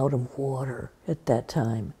ran out of water at that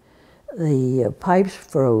time. The pipes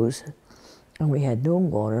froze, and we had no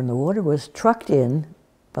water, and the water was trucked in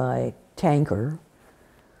by tanker,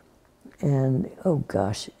 and oh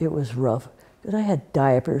gosh, it was rough. Because I had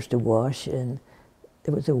diapers to wash, and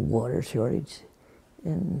there was a water shortage,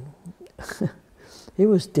 and it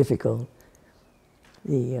was difficult.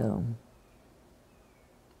 But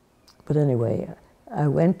anyway,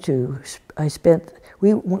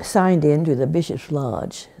 we signed into the Bishop's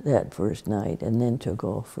Lodge that first night and then took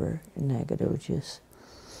off for Nacogdoches.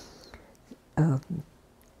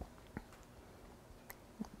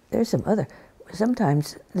 There's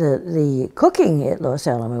sometimes the cooking at Los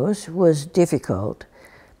Alamos was difficult.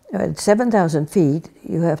 At 7,000 feet,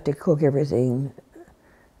 you have to cook everything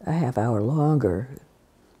a half hour longer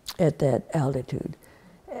at that altitude.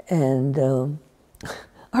 And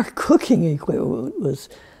our cooking equipment was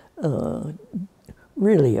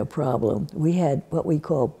really a problem. We had what we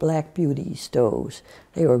call Black Beauty stoves.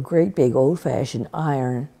 They were great big old-fashioned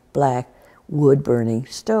iron, black, wood-burning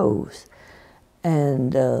stoves.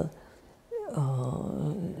 And,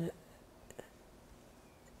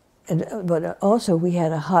 but also we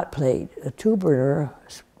had a hot plate, a two-burner,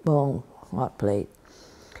 small hot plate.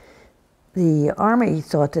 The Army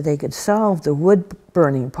thought that they could solve the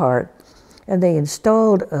wood-burning part, and they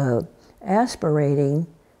installed aspirating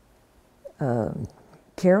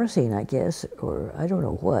kerosene, I guess, or I don't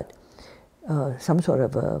know what, some sort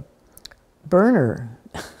of a burner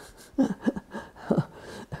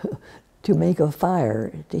to make a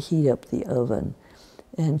fire to heat up the oven.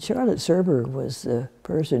 And Charlotte Seaborg was the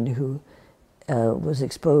person who was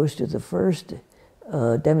exposed to the first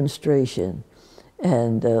demonstration.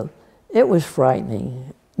 And it was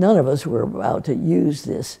frightening. None of us were about to use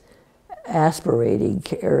this aspirating,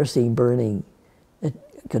 kerosene burning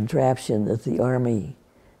contraption that the Army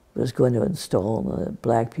was going to install on the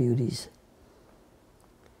Black Beauties.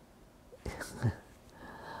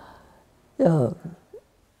 Then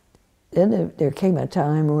there came a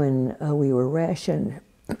time when we were rationed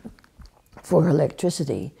for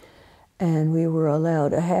electricity, and we were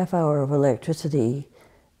allowed a half hour of electricity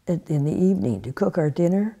in the evening to cook our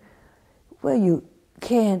dinner. Well, you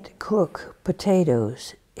can't cook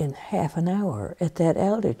potatoes in half an hour at that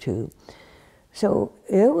altitude. So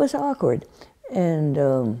it was awkward. And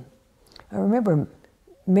I remember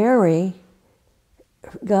Mary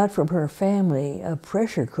got from her family a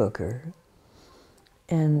pressure cooker,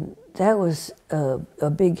 and that was a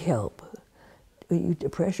big help, the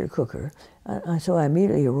pressure cooker. So I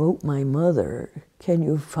immediately wrote my mother, "Can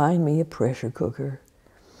you find me a pressure cooker?"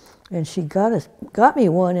 And she got me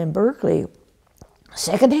one in Berkeley,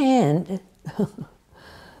 secondhand.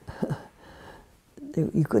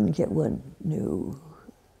 You couldn't get one new,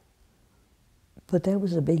 but that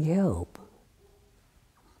was a big help.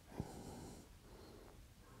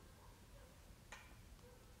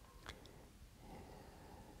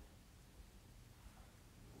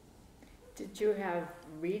 Did you have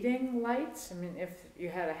reading lights? I mean, if you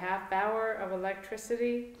had a half hour of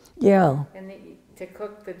electricity Yeah. to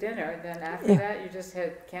cook the dinner, then after that you just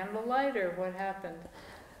had candlelight, or what happened?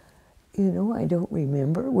 You know, I don't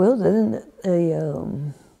remember. Well, then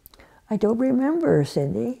I don't remember,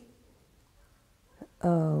 Cindy.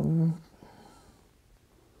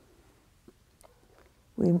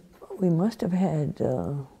 We must have had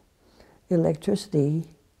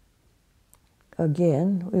electricity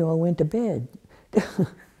again. We all went to bed.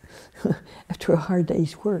 After a hard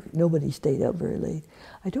day's work, nobody stayed up very late.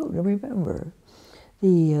 I don't remember.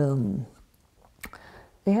 They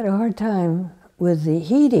had a hard time with the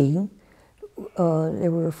heating.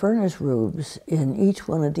 There were furnace rooms in each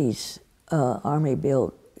one of these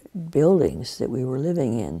Army-built buildings that we were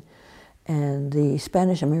living in. And the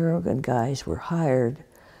Spanish-American guys were hired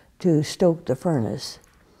to stoke the furnace.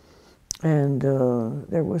 And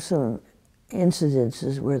there were some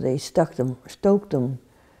incidences where they stoked them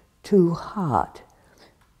too hot,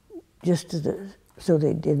 just so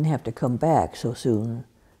they didn't have to come back so soon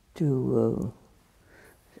to,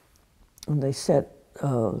 when they set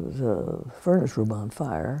the furnace room on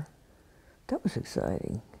fire. That was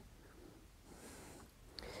exciting.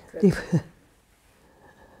 I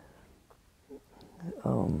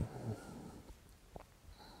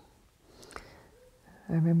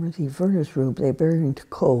remember the furnace room, they burned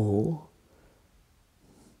coal,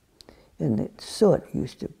 and the soot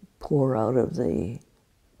used to pour out of the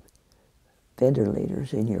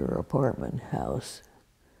ventilators in your apartment house.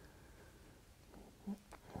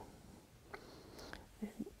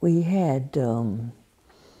 We had,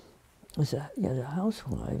 as the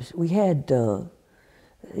housewives, we had the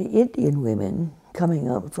Indian women coming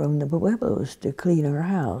up from the Pueblos to clean our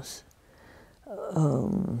house.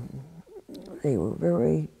 They were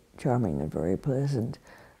very charming and very pleasant.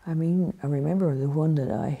 I mean, I remember the one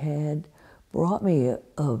that I had brought me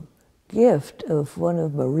a gift of one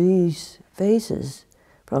of Marie's vases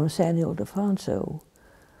from San Ildefonso.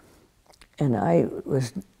 And I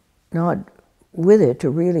was not with it to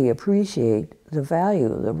really appreciate the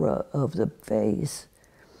value of the vase.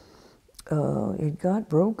 It got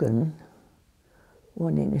broken.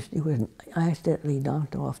 It was accidentally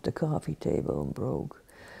knocked off the coffee table and broke.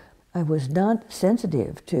 I was not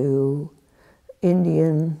sensitive to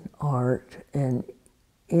Indian art and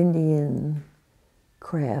Indian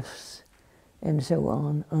crafts and so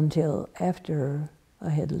on until after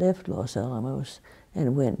I had left Los Alamos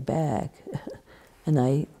and went back. And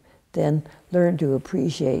I then learned to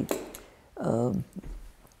appreciate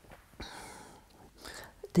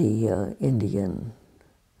the Indian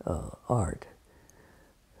art.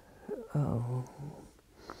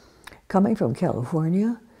 coming from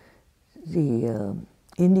California, the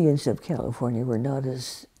Indians of California were not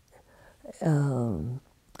as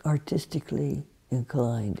artistically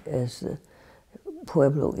inclined as the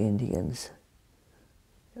Pueblo Indians.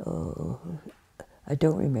 I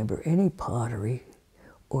don't remember any pottery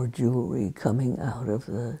or jewelry coming out of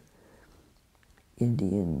the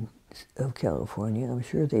Indians of California. I'm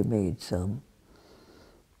sure they made some,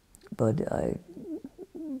 but I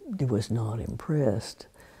was not impressed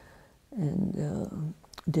and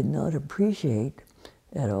did not appreciate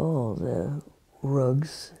at all the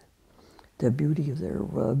rugs, the beauty of their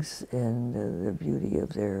rugs and the beauty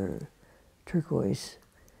of their turquoise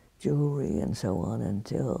jewelry and so on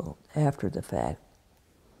until after the fact.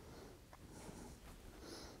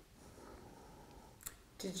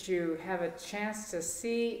 Did you have a chance to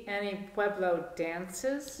see any Pueblo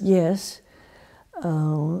dances? Yes.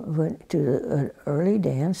 Went to an early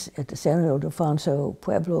dance at the San Ildefonso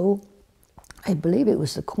Pueblo. I believe it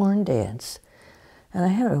was the corn dance. And I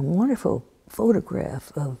had a wonderful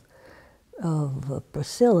photograph of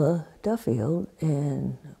Priscilla Duffield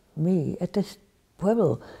and me at this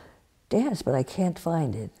Pueblo dance, but I can't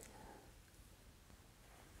find it.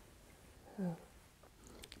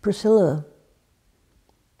 Priscilla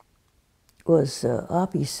was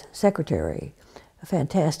Oppie's secretary, a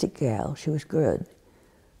fantastic gal. She was good.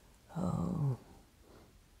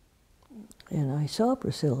 And I saw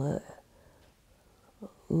Priscilla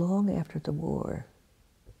long after the war.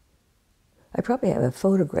 I probably have a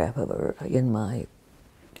photograph of her in my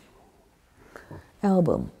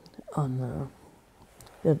album on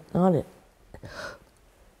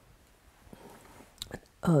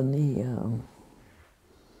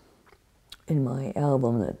in my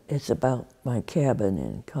album that it's about my cabin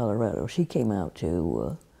in Colorado. She came out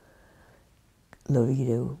to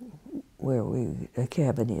Loreto, where the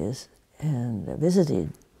cabin is, and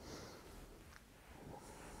visited.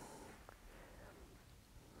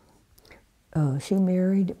 She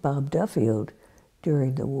married Bob Duffield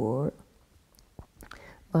during the war.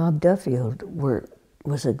 Bob Duffield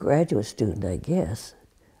was a graduate student, I guess.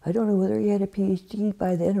 I don't know whether he had a PhD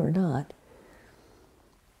by then or not.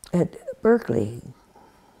 At Berkeley.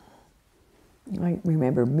 I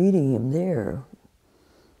remember meeting him there.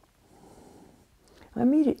 I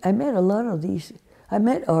met a lot of these. I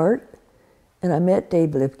met Art, and I met Dave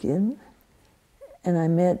Lipkin, and I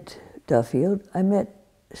met Duffield. I met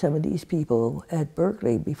some of these people at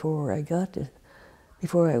Berkeley before I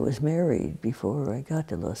was married, before I got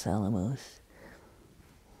to Los Alamos.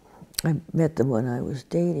 I met them when I was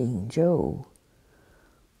dating Joe.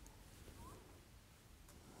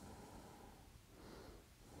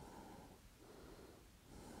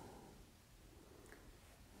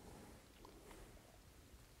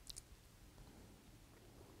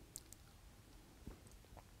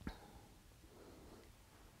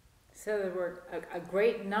 So there were a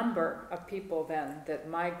great number of people then that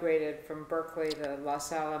migrated from Berkeley to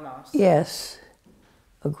Los Alamos. Yes,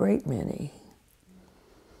 a great many.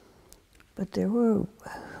 But there were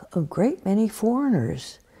a great many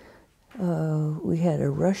foreigners. We had a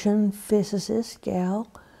Russian physicist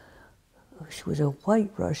gal. She was a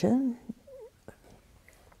white Russian.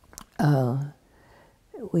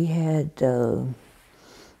 We had the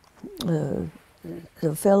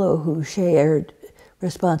fellow who shared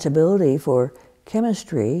responsibility for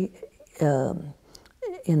chemistry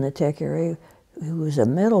in the tech area, who was a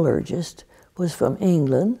metallurgist, was from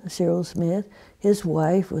England, Cyril Smith. His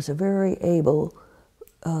wife was a very able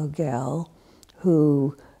gal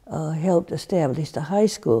who helped establish the high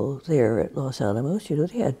school there at Los Alamos. You know,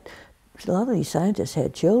 they had, a lot of these scientists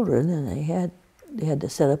had children, and they had to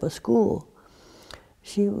set up a school.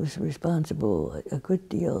 She was responsible a good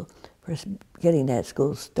deal for getting that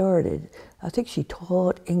school started. I think she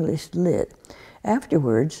taught English Lit.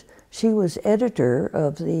 Afterwards, she was editor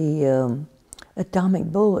of the Atomic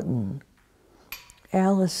Bulletin.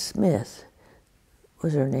 Alice Smith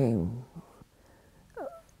was her name.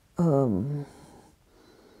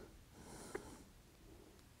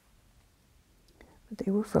 They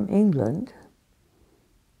were from England,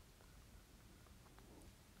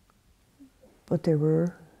 but there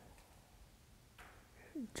were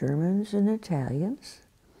Germans and Italians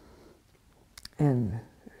and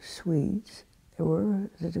Swedes.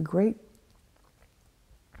 There's a great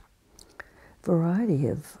variety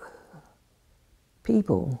of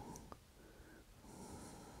people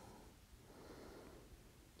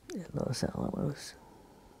at Los Alamos.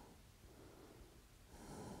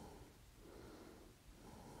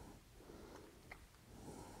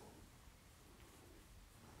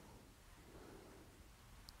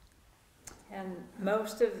 And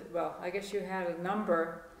most of, well, I guess you had a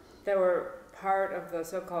number that were part of the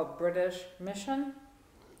so-called British mission,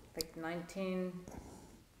 like 19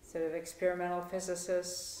 sort of experimental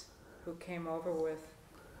physicists who came over with,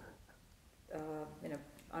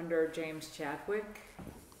 under James Chadwick.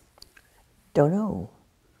 Don't know.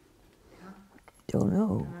 Yeah. Don't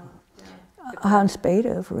know. Yeah. Hans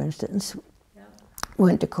Bethe, for instance, Yeah.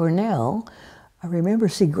 went to Cornell. I remember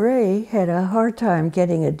C. Gray had a hard time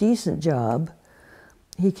getting a decent job.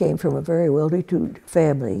 He came from a very well-to-do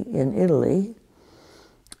family in Italy,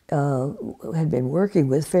 had been working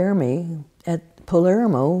with Fermi at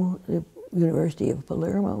Palermo, the University of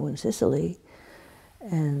Palermo in Sicily,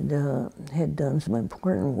 and had done some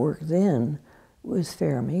important work then with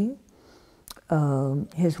Fermi.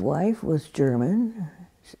 His wife was German,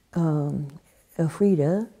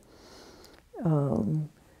 Elfriede.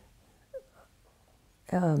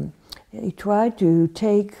 He tried to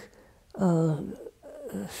take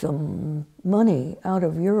some money out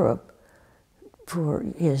of Europe for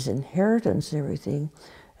his inheritance and everything.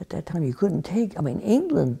 At that time, you couldn't take, I mean,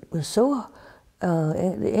 England was so,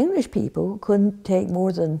 the English people couldn't take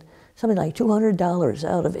more than something like $200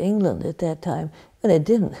 out of England at that time, and it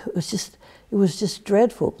didn't. It was just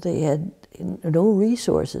dreadful. They had no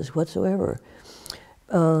resources whatsoever.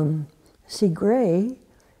 C. Gray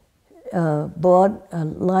bought a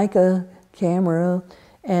Leica camera,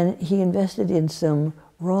 and he invested in some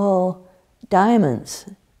raw diamonds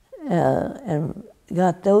and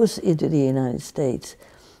got those into the United States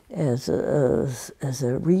as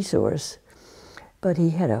a resource. But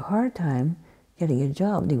he had a hard time getting a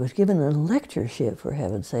job. He was given a lectureship, for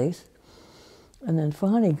heaven's sakes, and then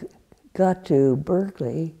finally got to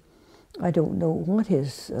Berkeley. I don't know what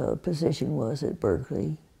his position was at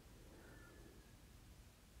Berkeley.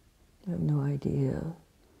 I have no idea.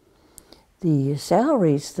 The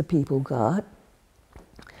salaries the people got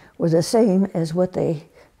were the same as what they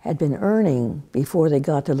had been earning before they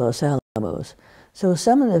got to Los Alamos. So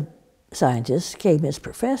some of the scientists came as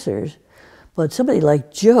professors, but somebody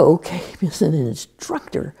like Joe came as an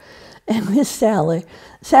instructor, and his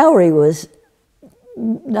salary was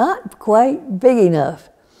not quite big enough.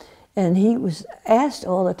 And he was asked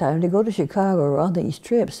all the time to go to Chicago on these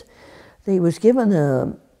trips. He was given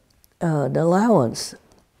an allowance,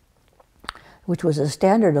 which was a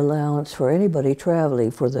standard allowance for anybody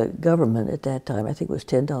traveling for the government at that time. I think it was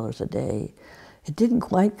 $10 a day. It didn't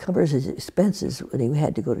quite cover his expenses when he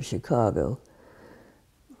had to go to Chicago.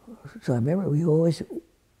 So I remember we always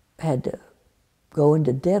had to go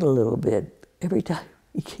into debt a little bit every time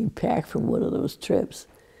he came back from one of those trips.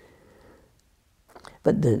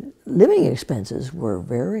 But the living expenses were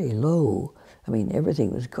very low. I mean,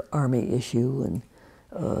 everything was Army issue, and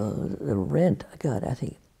the rent, God,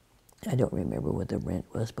 I don't remember what the rent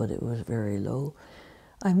was, but it was very low.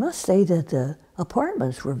 I must say that the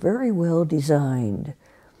apartments were very well designed.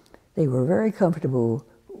 They were very comfortable.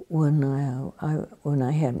 When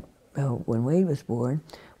Wade was born,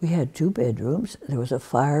 we had 2 bedrooms. There was a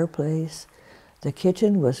fireplace. The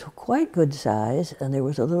kitchen was quite good size, and there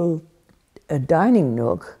was a dining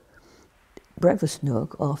nook, breakfast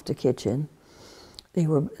nook off the kitchen.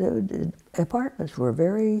 The apartments were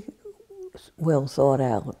very well thought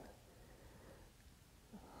out.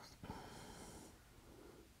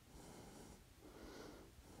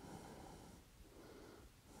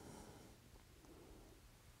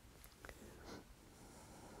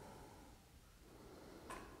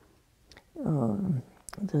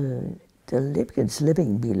 The Lipkins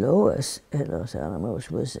living below us at Los Alamos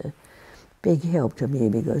was a big help to me,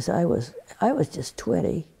 because I was just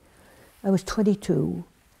 20. I was 22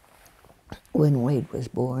 when Wade was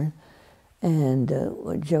born, and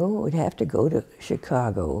Joe would have to go to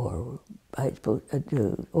Chicago or I suppose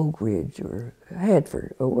to Oak Ridge or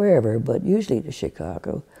Hartford or wherever, but usually to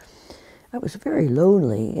Chicago. I was very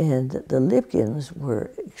lonely, and the Lipkins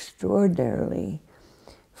were extraordinarily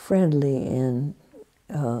friendly and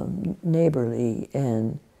neighborly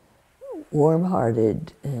and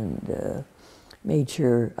warm-hearted, and made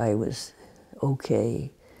sure I was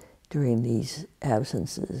okay during these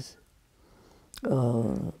absences.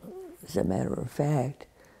 As a matter of fact,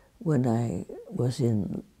 when I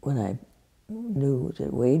knew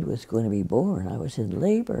that Wade was going to be born, I was in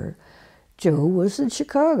labor. Joe was in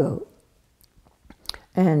Chicago,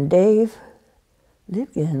 and Dave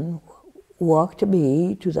Lipkin walked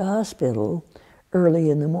me to the hospital early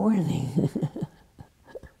in the morning.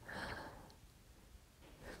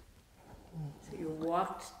 So you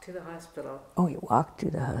walked to the hospital? Oh, we walked to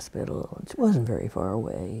the hospital. It wasn't very far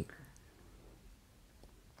away.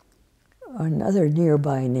 Another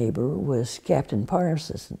nearby neighbor was Captain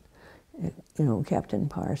Parsons, you know, Captain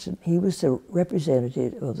Parson. He was the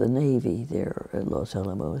representative of the Navy there at Los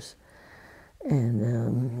Alamos.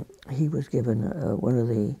 And he was given one of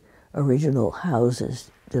the original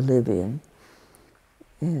houses to live in.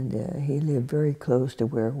 And he lived very close to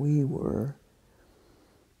where we were.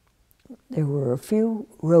 There were a few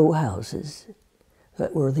row houses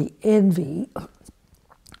that were the envy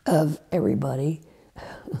of everybody,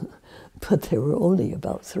 but there were only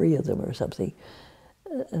about 3 of them or something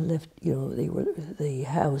left. You know, they were the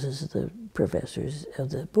houses of the professors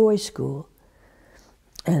of the boys' school,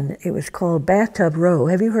 and it was called Bathtub Row.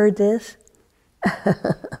 Have you heard this?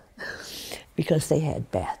 Because they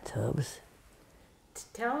had bathtubs.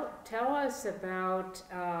 Tell us about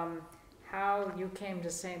how you came to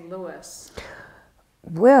St. Louis.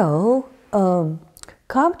 Well,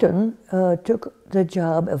 Compton took the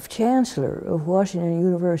job of Chancellor of Washington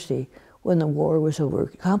University when the war was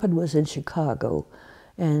over. Compton was in Chicago,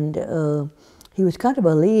 and he was kind of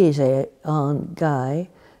a liaison guy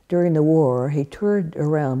during the war. He toured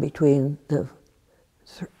around between the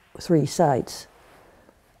 3 sites,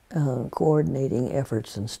 coordinating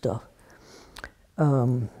efforts and stuff.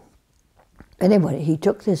 Anyway, he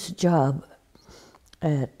took this job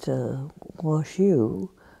at WashU,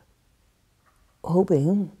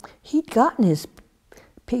 hoping he'd gotten his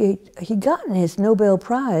Nobel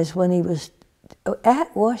Prize when he was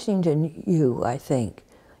at Washington U, I think.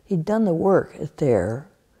 He'd done the work there,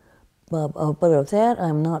 but of that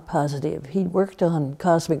I'm not positive. He'd worked on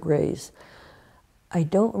cosmic rays. I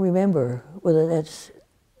don't remember whether that's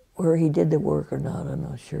where he did the work or not, I'm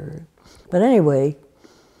not sure. But anyway,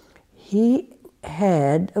 he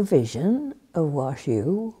had a vision of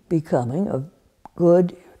WashU becoming a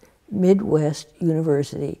good Midwest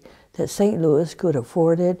university, that St. Louis could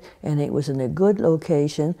afford it, and it was in a good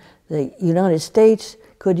location. The United States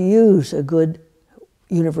could use a good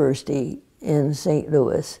university in St.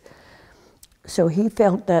 Louis. So he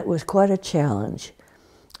felt that was quite a challenge.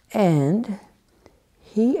 And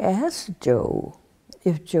he asked Joe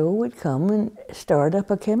if Joe would come and start up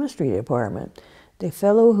a chemistry department. The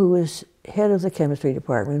fellow who was head of the chemistry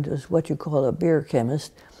department was what you call a beer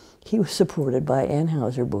chemist. He was supported by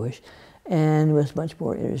Anheuser-Busch and was much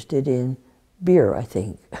more interested in beer, I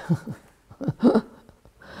think.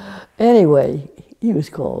 Anyway, he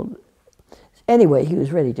was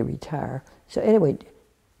ready to retire. So anyway,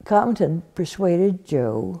 Compton persuaded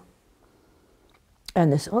Joe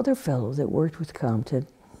and this other fellow that worked with Compton.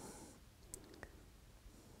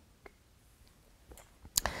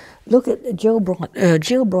 Look at, Jill brought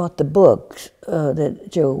the books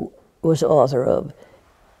that Joe was author of.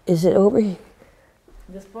 Is it over here?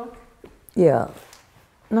 This book? Yeah.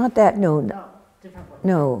 Not that, no. No, different book.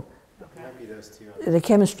 No. Okay. Might be those 2. The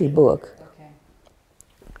chemistry book. Okay.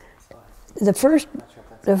 The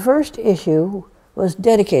first issue was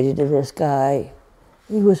dedicated to this guy.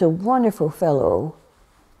 He was a wonderful fellow.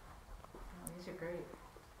 Oh, these are great.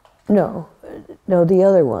 No, the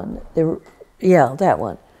other one. Yeah, that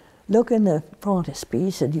one. Look in the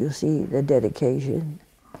frontispiece and you'll see the dedication.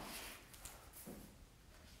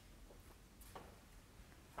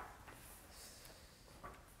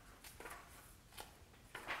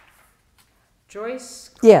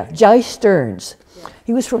 Joyce? Yeah, Joyce Stearns. Yeah.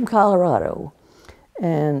 He was from Colorado,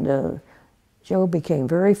 and Joe became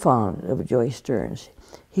very fond of Joyce Stearns.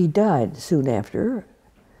 He died soon after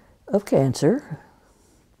of cancer.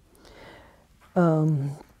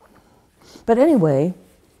 But anyway,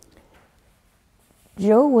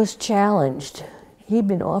 Joe was challenged. He'd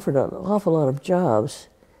been offered an awful lot of jobs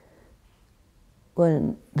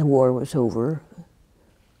when the war was over.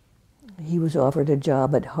 He was offered a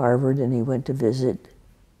job at Harvard, and he went to visit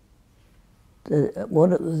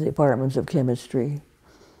one of the departments of chemistry.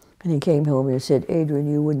 And he came home and said, "Adrienne,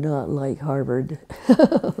 you would not like Harvard."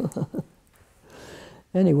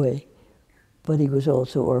 Anyway, but he was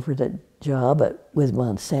also offered a job with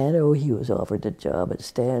Monsanto. He was offered a job at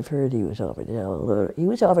Stanford. He was offered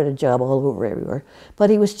a job all over everywhere.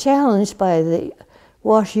 But he was challenged by the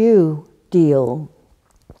WashU deal,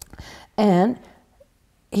 and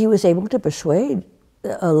he was able to persuade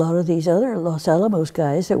a lot of these other Los Alamos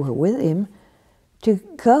guys that were with him to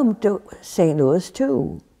come to St. Louis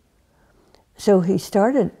too. So he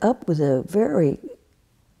started up with a very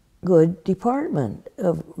good department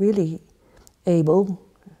of really able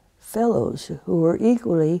fellows who were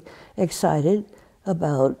equally excited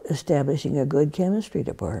about establishing a good chemistry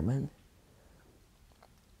department.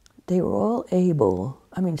 They were all able.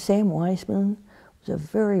 I mean, Sam Weissman was a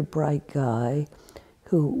very bright guy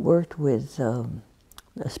who worked with a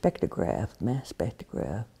spectrograph, mass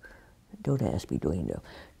spectrograph. Don't ask me, do you know.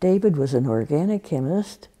 David was an organic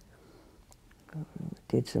chemist,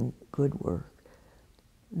 did some good work.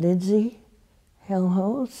 Lindsay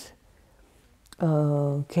Helmholtz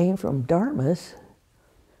came from Dartmouth,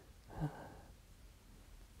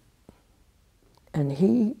 and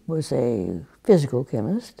he was a physical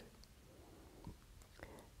chemist.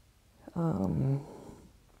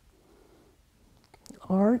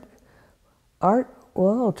 Art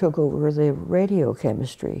Wahl took over the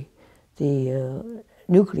radiochemistry, the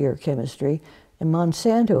nuclear chemistry, and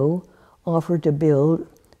Monsanto offered to build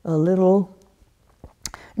a little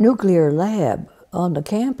nuclear lab on the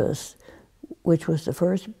campus, which was the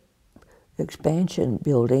first expansion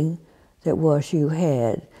building that WashU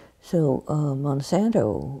had. So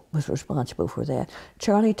Monsanto was responsible for that.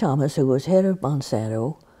 Charlie Thomas, who was head of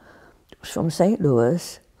Monsanto, was from St.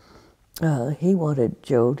 Louis. He wanted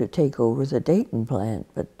Joe to take over the Dayton plant,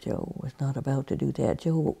 but Joe was not about to do that.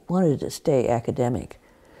 Joe wanted to stay academic.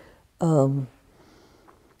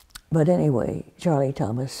 But anyway, Charlie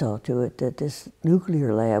Thomas saw to it that this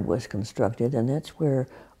nuclear lab was constructed, and that's where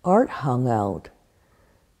Art hung out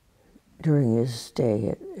during his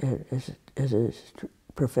stay as a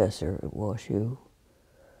professor at WashU.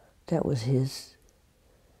 That was his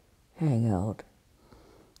hangout.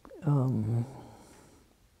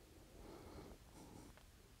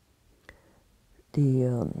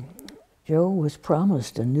 Joe was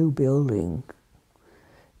promised a new building.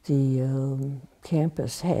 The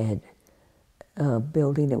campus had a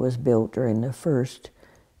building that was built during the first,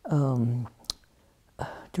 during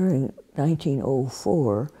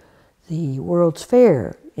 1904, the World's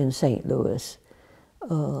Fair in St. Louis.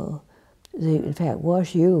 In fact,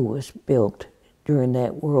 WashU was built during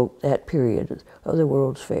that period of the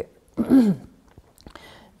World's Fair. The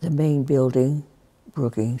main building,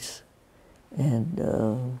 Brookings, and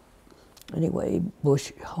anyway,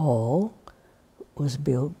 Bush Hall was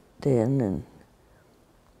built then, and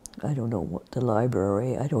I don't know what, the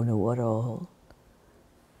library, I don't know what all.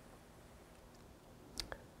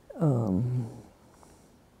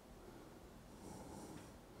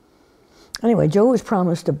 Anyway, Joe was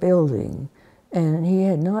promised a building, and he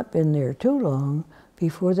had not been there too long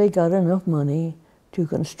before they got enough money to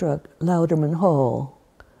construct Louderman Hall.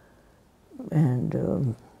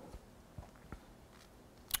 And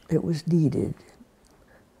it was needed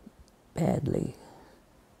badly.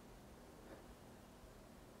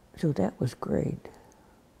 So that was great.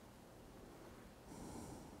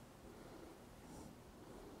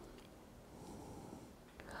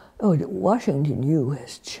 Oh, Washington U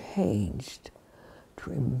has changed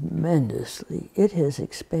tremendously. It has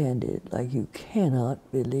expanded like you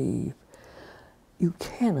cannot believe. You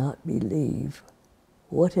cannot believe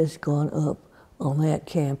what has gone up on that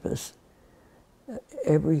campus.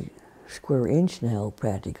 Every square inch now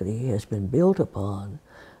practically has been built upon,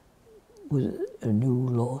 with a new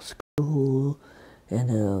law school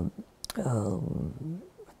and a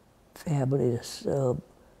fabulous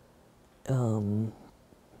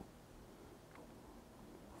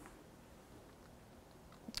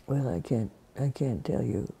well, I can't tell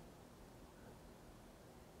you.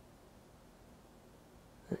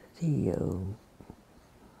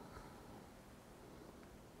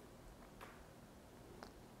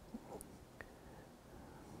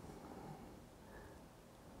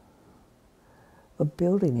 A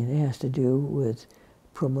building that has to do with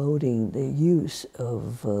promoting the use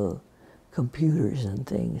of computers and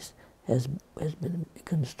things has been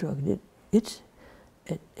constructed. It's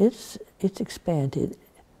expanded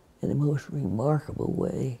in the most remarkable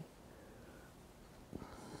way.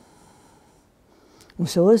 And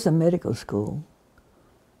so is the medical school.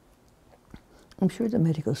 I'm sure the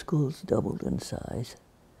medical school's doubled in size.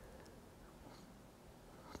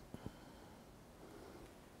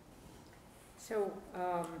 So,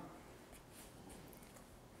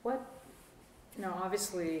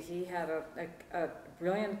 obviously he had a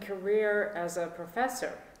brilliant career as a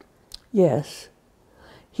professor. Yes.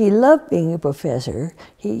 He loved being a professor.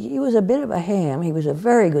 He was a bit of a ham. He was a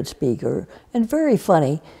very good speaker and very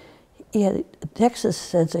funny. He had a Texas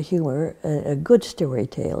sense of humor, a good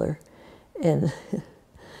storyteller. And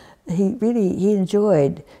he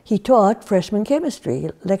taught freshman chemistry, he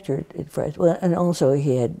lectured at freshman, well, and also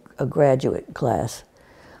he had a graduate class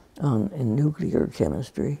in nuclear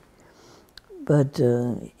chemistry. But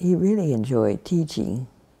he really enjoyed teaching.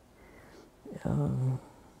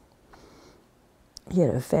 He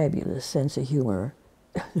had a fabulous sense of humor.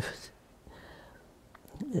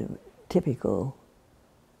 The typical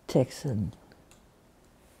Texan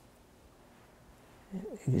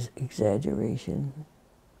exaggeration.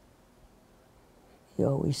 He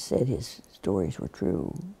always said his stories were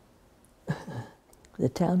true. The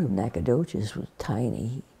town of Nacogdoches was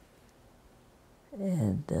tiny.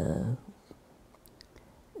 And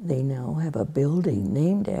they now have a building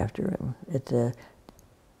named after him at the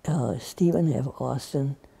Stephen F.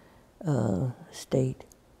 Austin State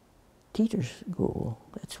Teachers School.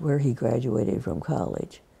 That's where he graduated from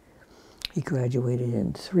college. He graduated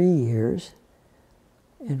in 3 years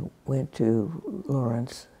and went to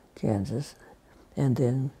Lawrence, Kansas, and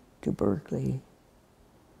then to Berkeley.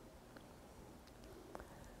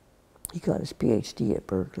 He got his PhD at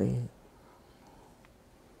Berkeley.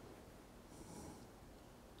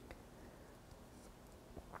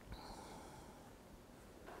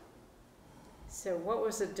 So what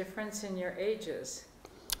was the difference in your ages?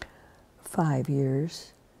 5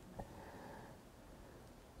 years.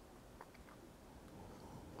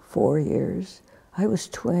 4 years. I was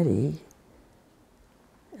 20,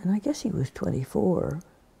 and I guess he was 24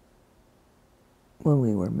 when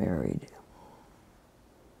we were married.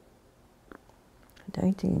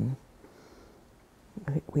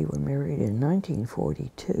 We were married in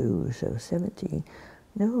 1942, so 17.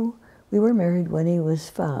 No, we were married when he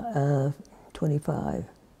was 25.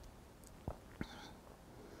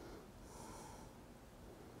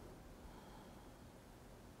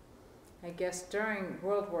 I guess during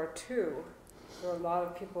World War II, there were a lot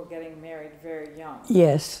of people getting married very young.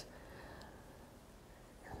 Yes.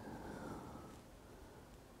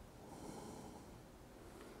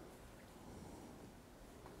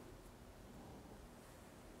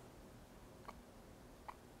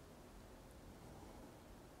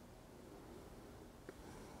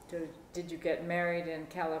 Did you get married in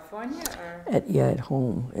California, or? At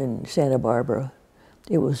home in Santa Barbara.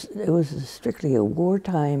 It was strictly a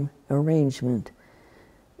wartime arrangement.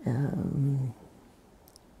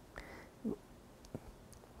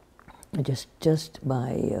 Just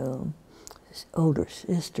my older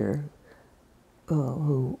sister,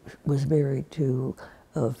 who was married to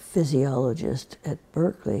a physiologist at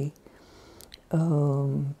Berkeley,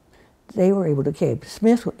 they were able to keep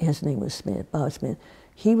Smith. His name was Smith, Bob Smith.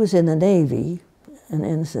 He was in the Navy, an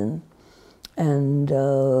ensign, and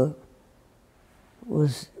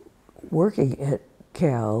was working at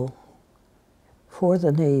Cal for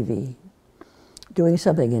the Navy, doing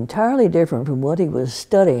something entirely different from what he was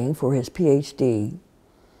studying for his PhD.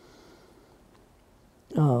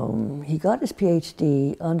 He got his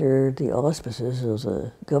PhD under the auspices of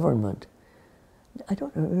the government. I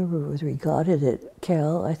don't remember whether he got it at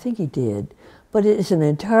Cal. I think he did. But it's an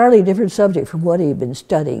entirely different subject from what he had been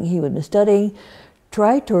studying. He had been studying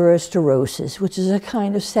tritorostaurosis, which is a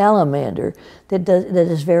kind of salamander that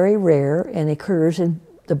is very rare and occurs in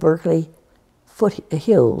the Berkeley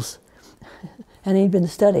foothills. And he'd been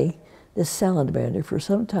studying this salamander for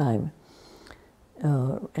some time,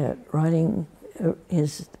 doing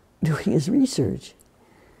his research.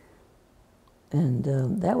 And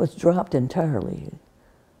that was dropped entirely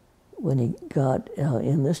when he got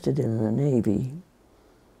enlisted in the Navy.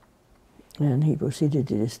 And he proceeded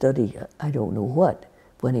to study, I don't know what,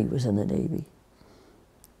 when he was in the Navy.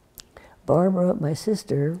 Barbara, my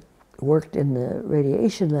sister, worked in the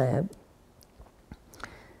radiation lab.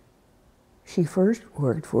 She first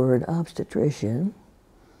worked for an obstetrician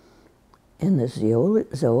in the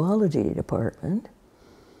zoology department,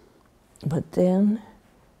 but then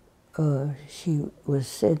she was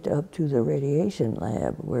sent up to the radiation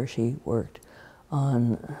lab where she worked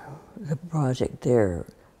on the project there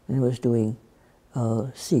and was doing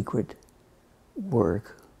secret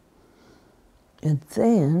work. And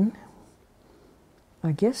then,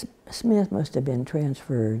 I guess Smith must have been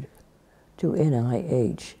transferred to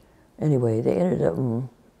NIH. Anyway, they ended up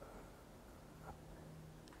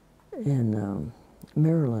in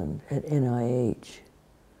Maryland at NIH,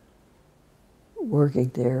 working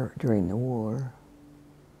there during the war.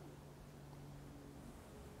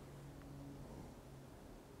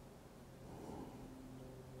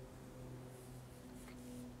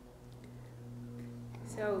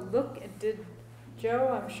 So did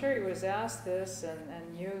Joe, I'm sure he was asked this,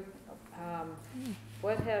 and you,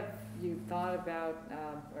 what have you thought about,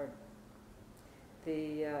 or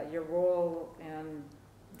your role in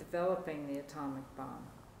developing the atomic bomb?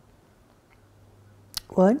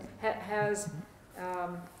 What?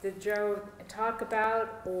 Did Joe talk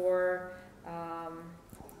about or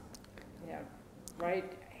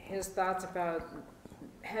write his thoughts about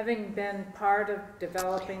having been part of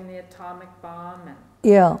developing the atomic bomb?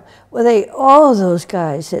 Yeah, well, all of those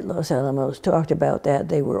guys at Los Alamos talked about that.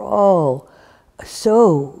 They were all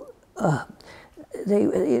so,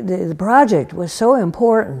 the project was so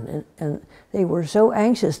important, and they were so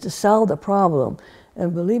anxious to solve the problem.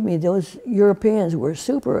 And believe me, those Europeans were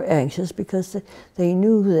super anxious because they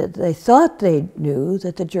knew that, they thought they knew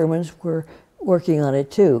that the Germans were working on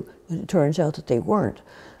it too. It turns out that they weren't.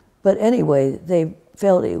 But anyway, they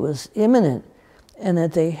felt it was imminent and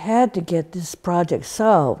that they had to get this project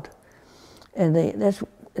solved. And they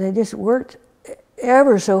just worked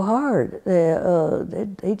ever so hard.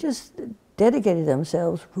 They just dedicated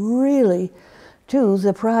themselves really to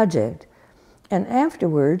the project. And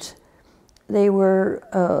afterwards, they were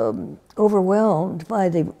overwhelmed by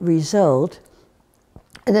the result.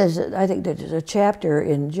 And I think there's a chapter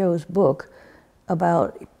in Joe's book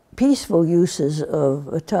about peaceful uses of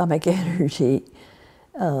atomic energy.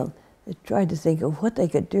 They tried to think of what they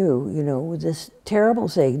could do, you know, with this terrible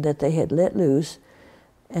thing that they had let loose,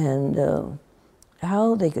 and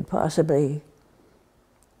how they could possibly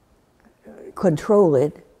control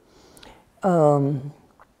it. There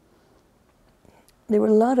were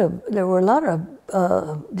a lot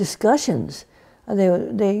of discussions.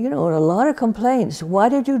 They you know, a lot of complaints. Why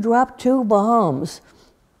did you drop 2 bombs?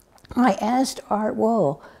 I asked Art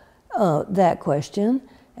Wahl that question,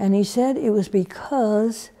 and he said it was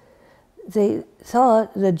because they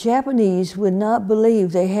thought the Japanese would not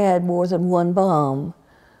believe they had more than 1 bomb,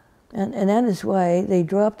 and that is why they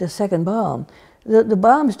dropped a second bomb. The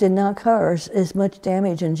bombs did not cause as much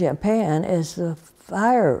damage in Japan as the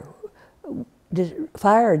fire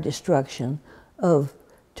destruction of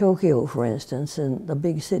Tokyo, for instance, and the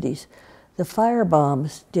big cities. The fire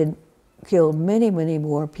bombs killed many, many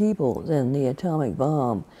more people than the atomic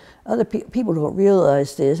bomb. Other people don't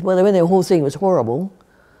realize this. Well, I mean, the whole thing was horrible.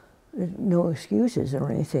 There's no excuses or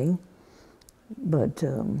anything. But,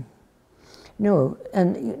 no,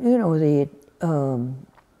 and you know,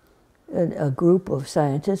 a group of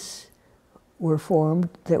scientists were formed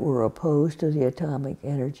that were opposed to the atomic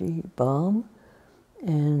energy bomb,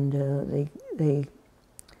 and they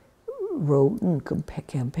wrote and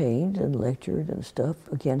campaigned and lectured and stuff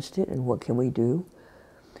against it, and what can we do?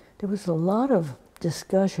 There was a lot of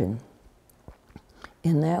discussion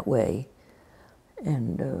in that way,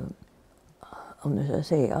 and as I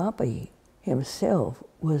say, Oppie himself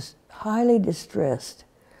was highly distressed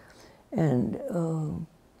and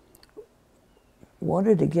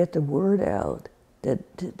wanted to get the word out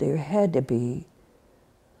that there had to be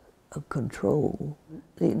a control.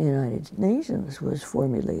 The United Nations was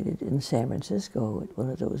formulated in San Francisco at one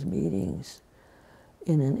of those meetings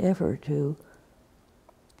in an effort to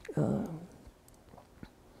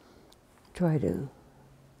try to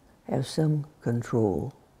have some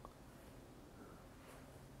control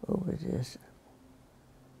over this.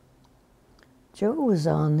 Joe was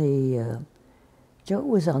on the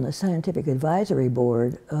scientific advisory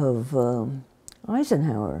board of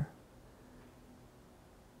Eisenhower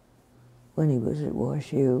when he was at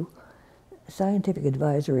WashU. Scientific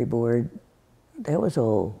advisory board, that was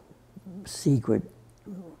all secret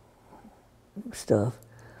stuff,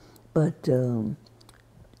 but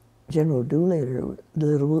General Doolittle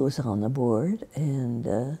was on the board, and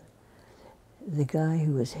the guy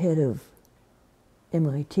who was head of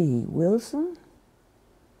MIT, Wilson,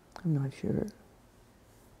 I'm not sure,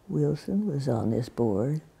 Wilson was on this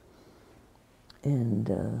board,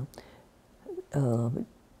 and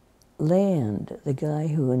Land, the guy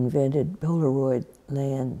who invented Polaroid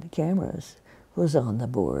land cameras, was on the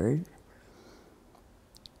board.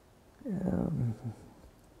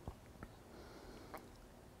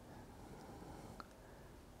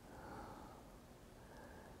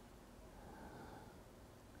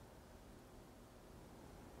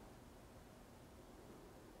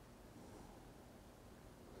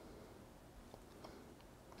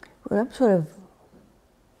 Well, I've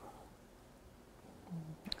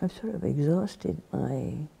sort of exhausted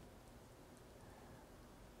my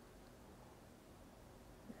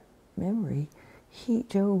memory.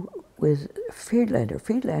 Joe was Friedlander.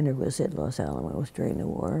 Friedlander was at Los Alamos during the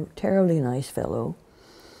war, terribly nice fellow.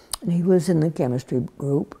 And he was in the chemistry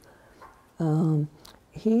group.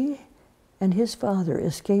 He and his father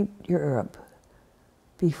escaped Europe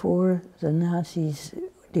before the Nazis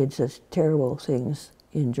did such terrible things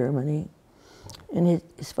in Germany. And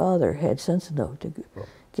his father had sense enough to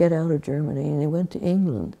get out of Germany, and he went to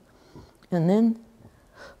England. And then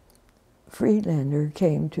Friedlander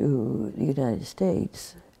came to the United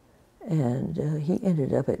States, and he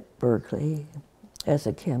ended up at Berkeley as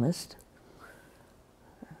a chemist.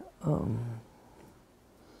 And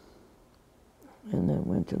then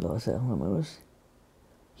went to Los Alamos.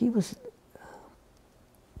 He was,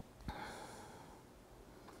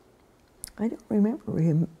 I don't remember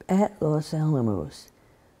him at Los Alamos.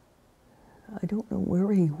 I don't know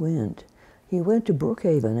where he went. He went to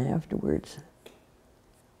Brookhaven afterwards.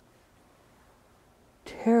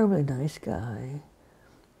 Terribly nice guy.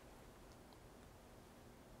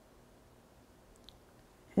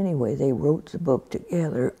 Anyway, they wrote the book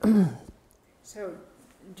together. So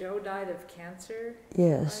Joe died of cancer?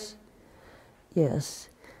 Yes. Yes.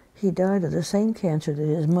 He died of the same cancer that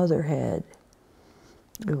his mother had.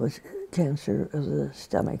 It was cancer of the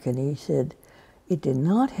stomach, and he said it did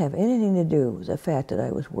not have anything to do with the fact that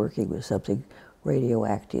I was working with something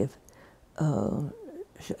radioactive. So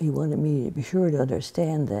he wanted me to be sure to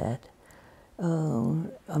understand that.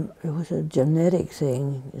 It was a genetic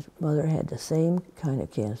thing. His mother had the same kind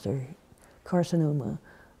of cancer, carcinoma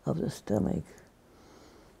of the stomach.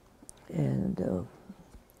 And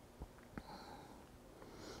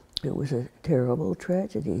it was a terrible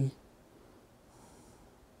tragedy.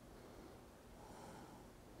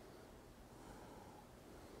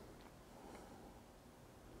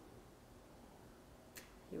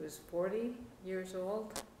 He was 40 years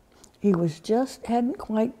old? He was hadn't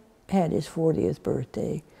quite had his 40th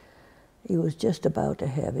birthday. He was just about to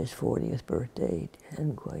have his 40th birthday.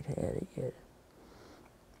 Hadn't quite had it yet.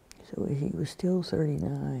 So he was still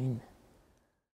 39.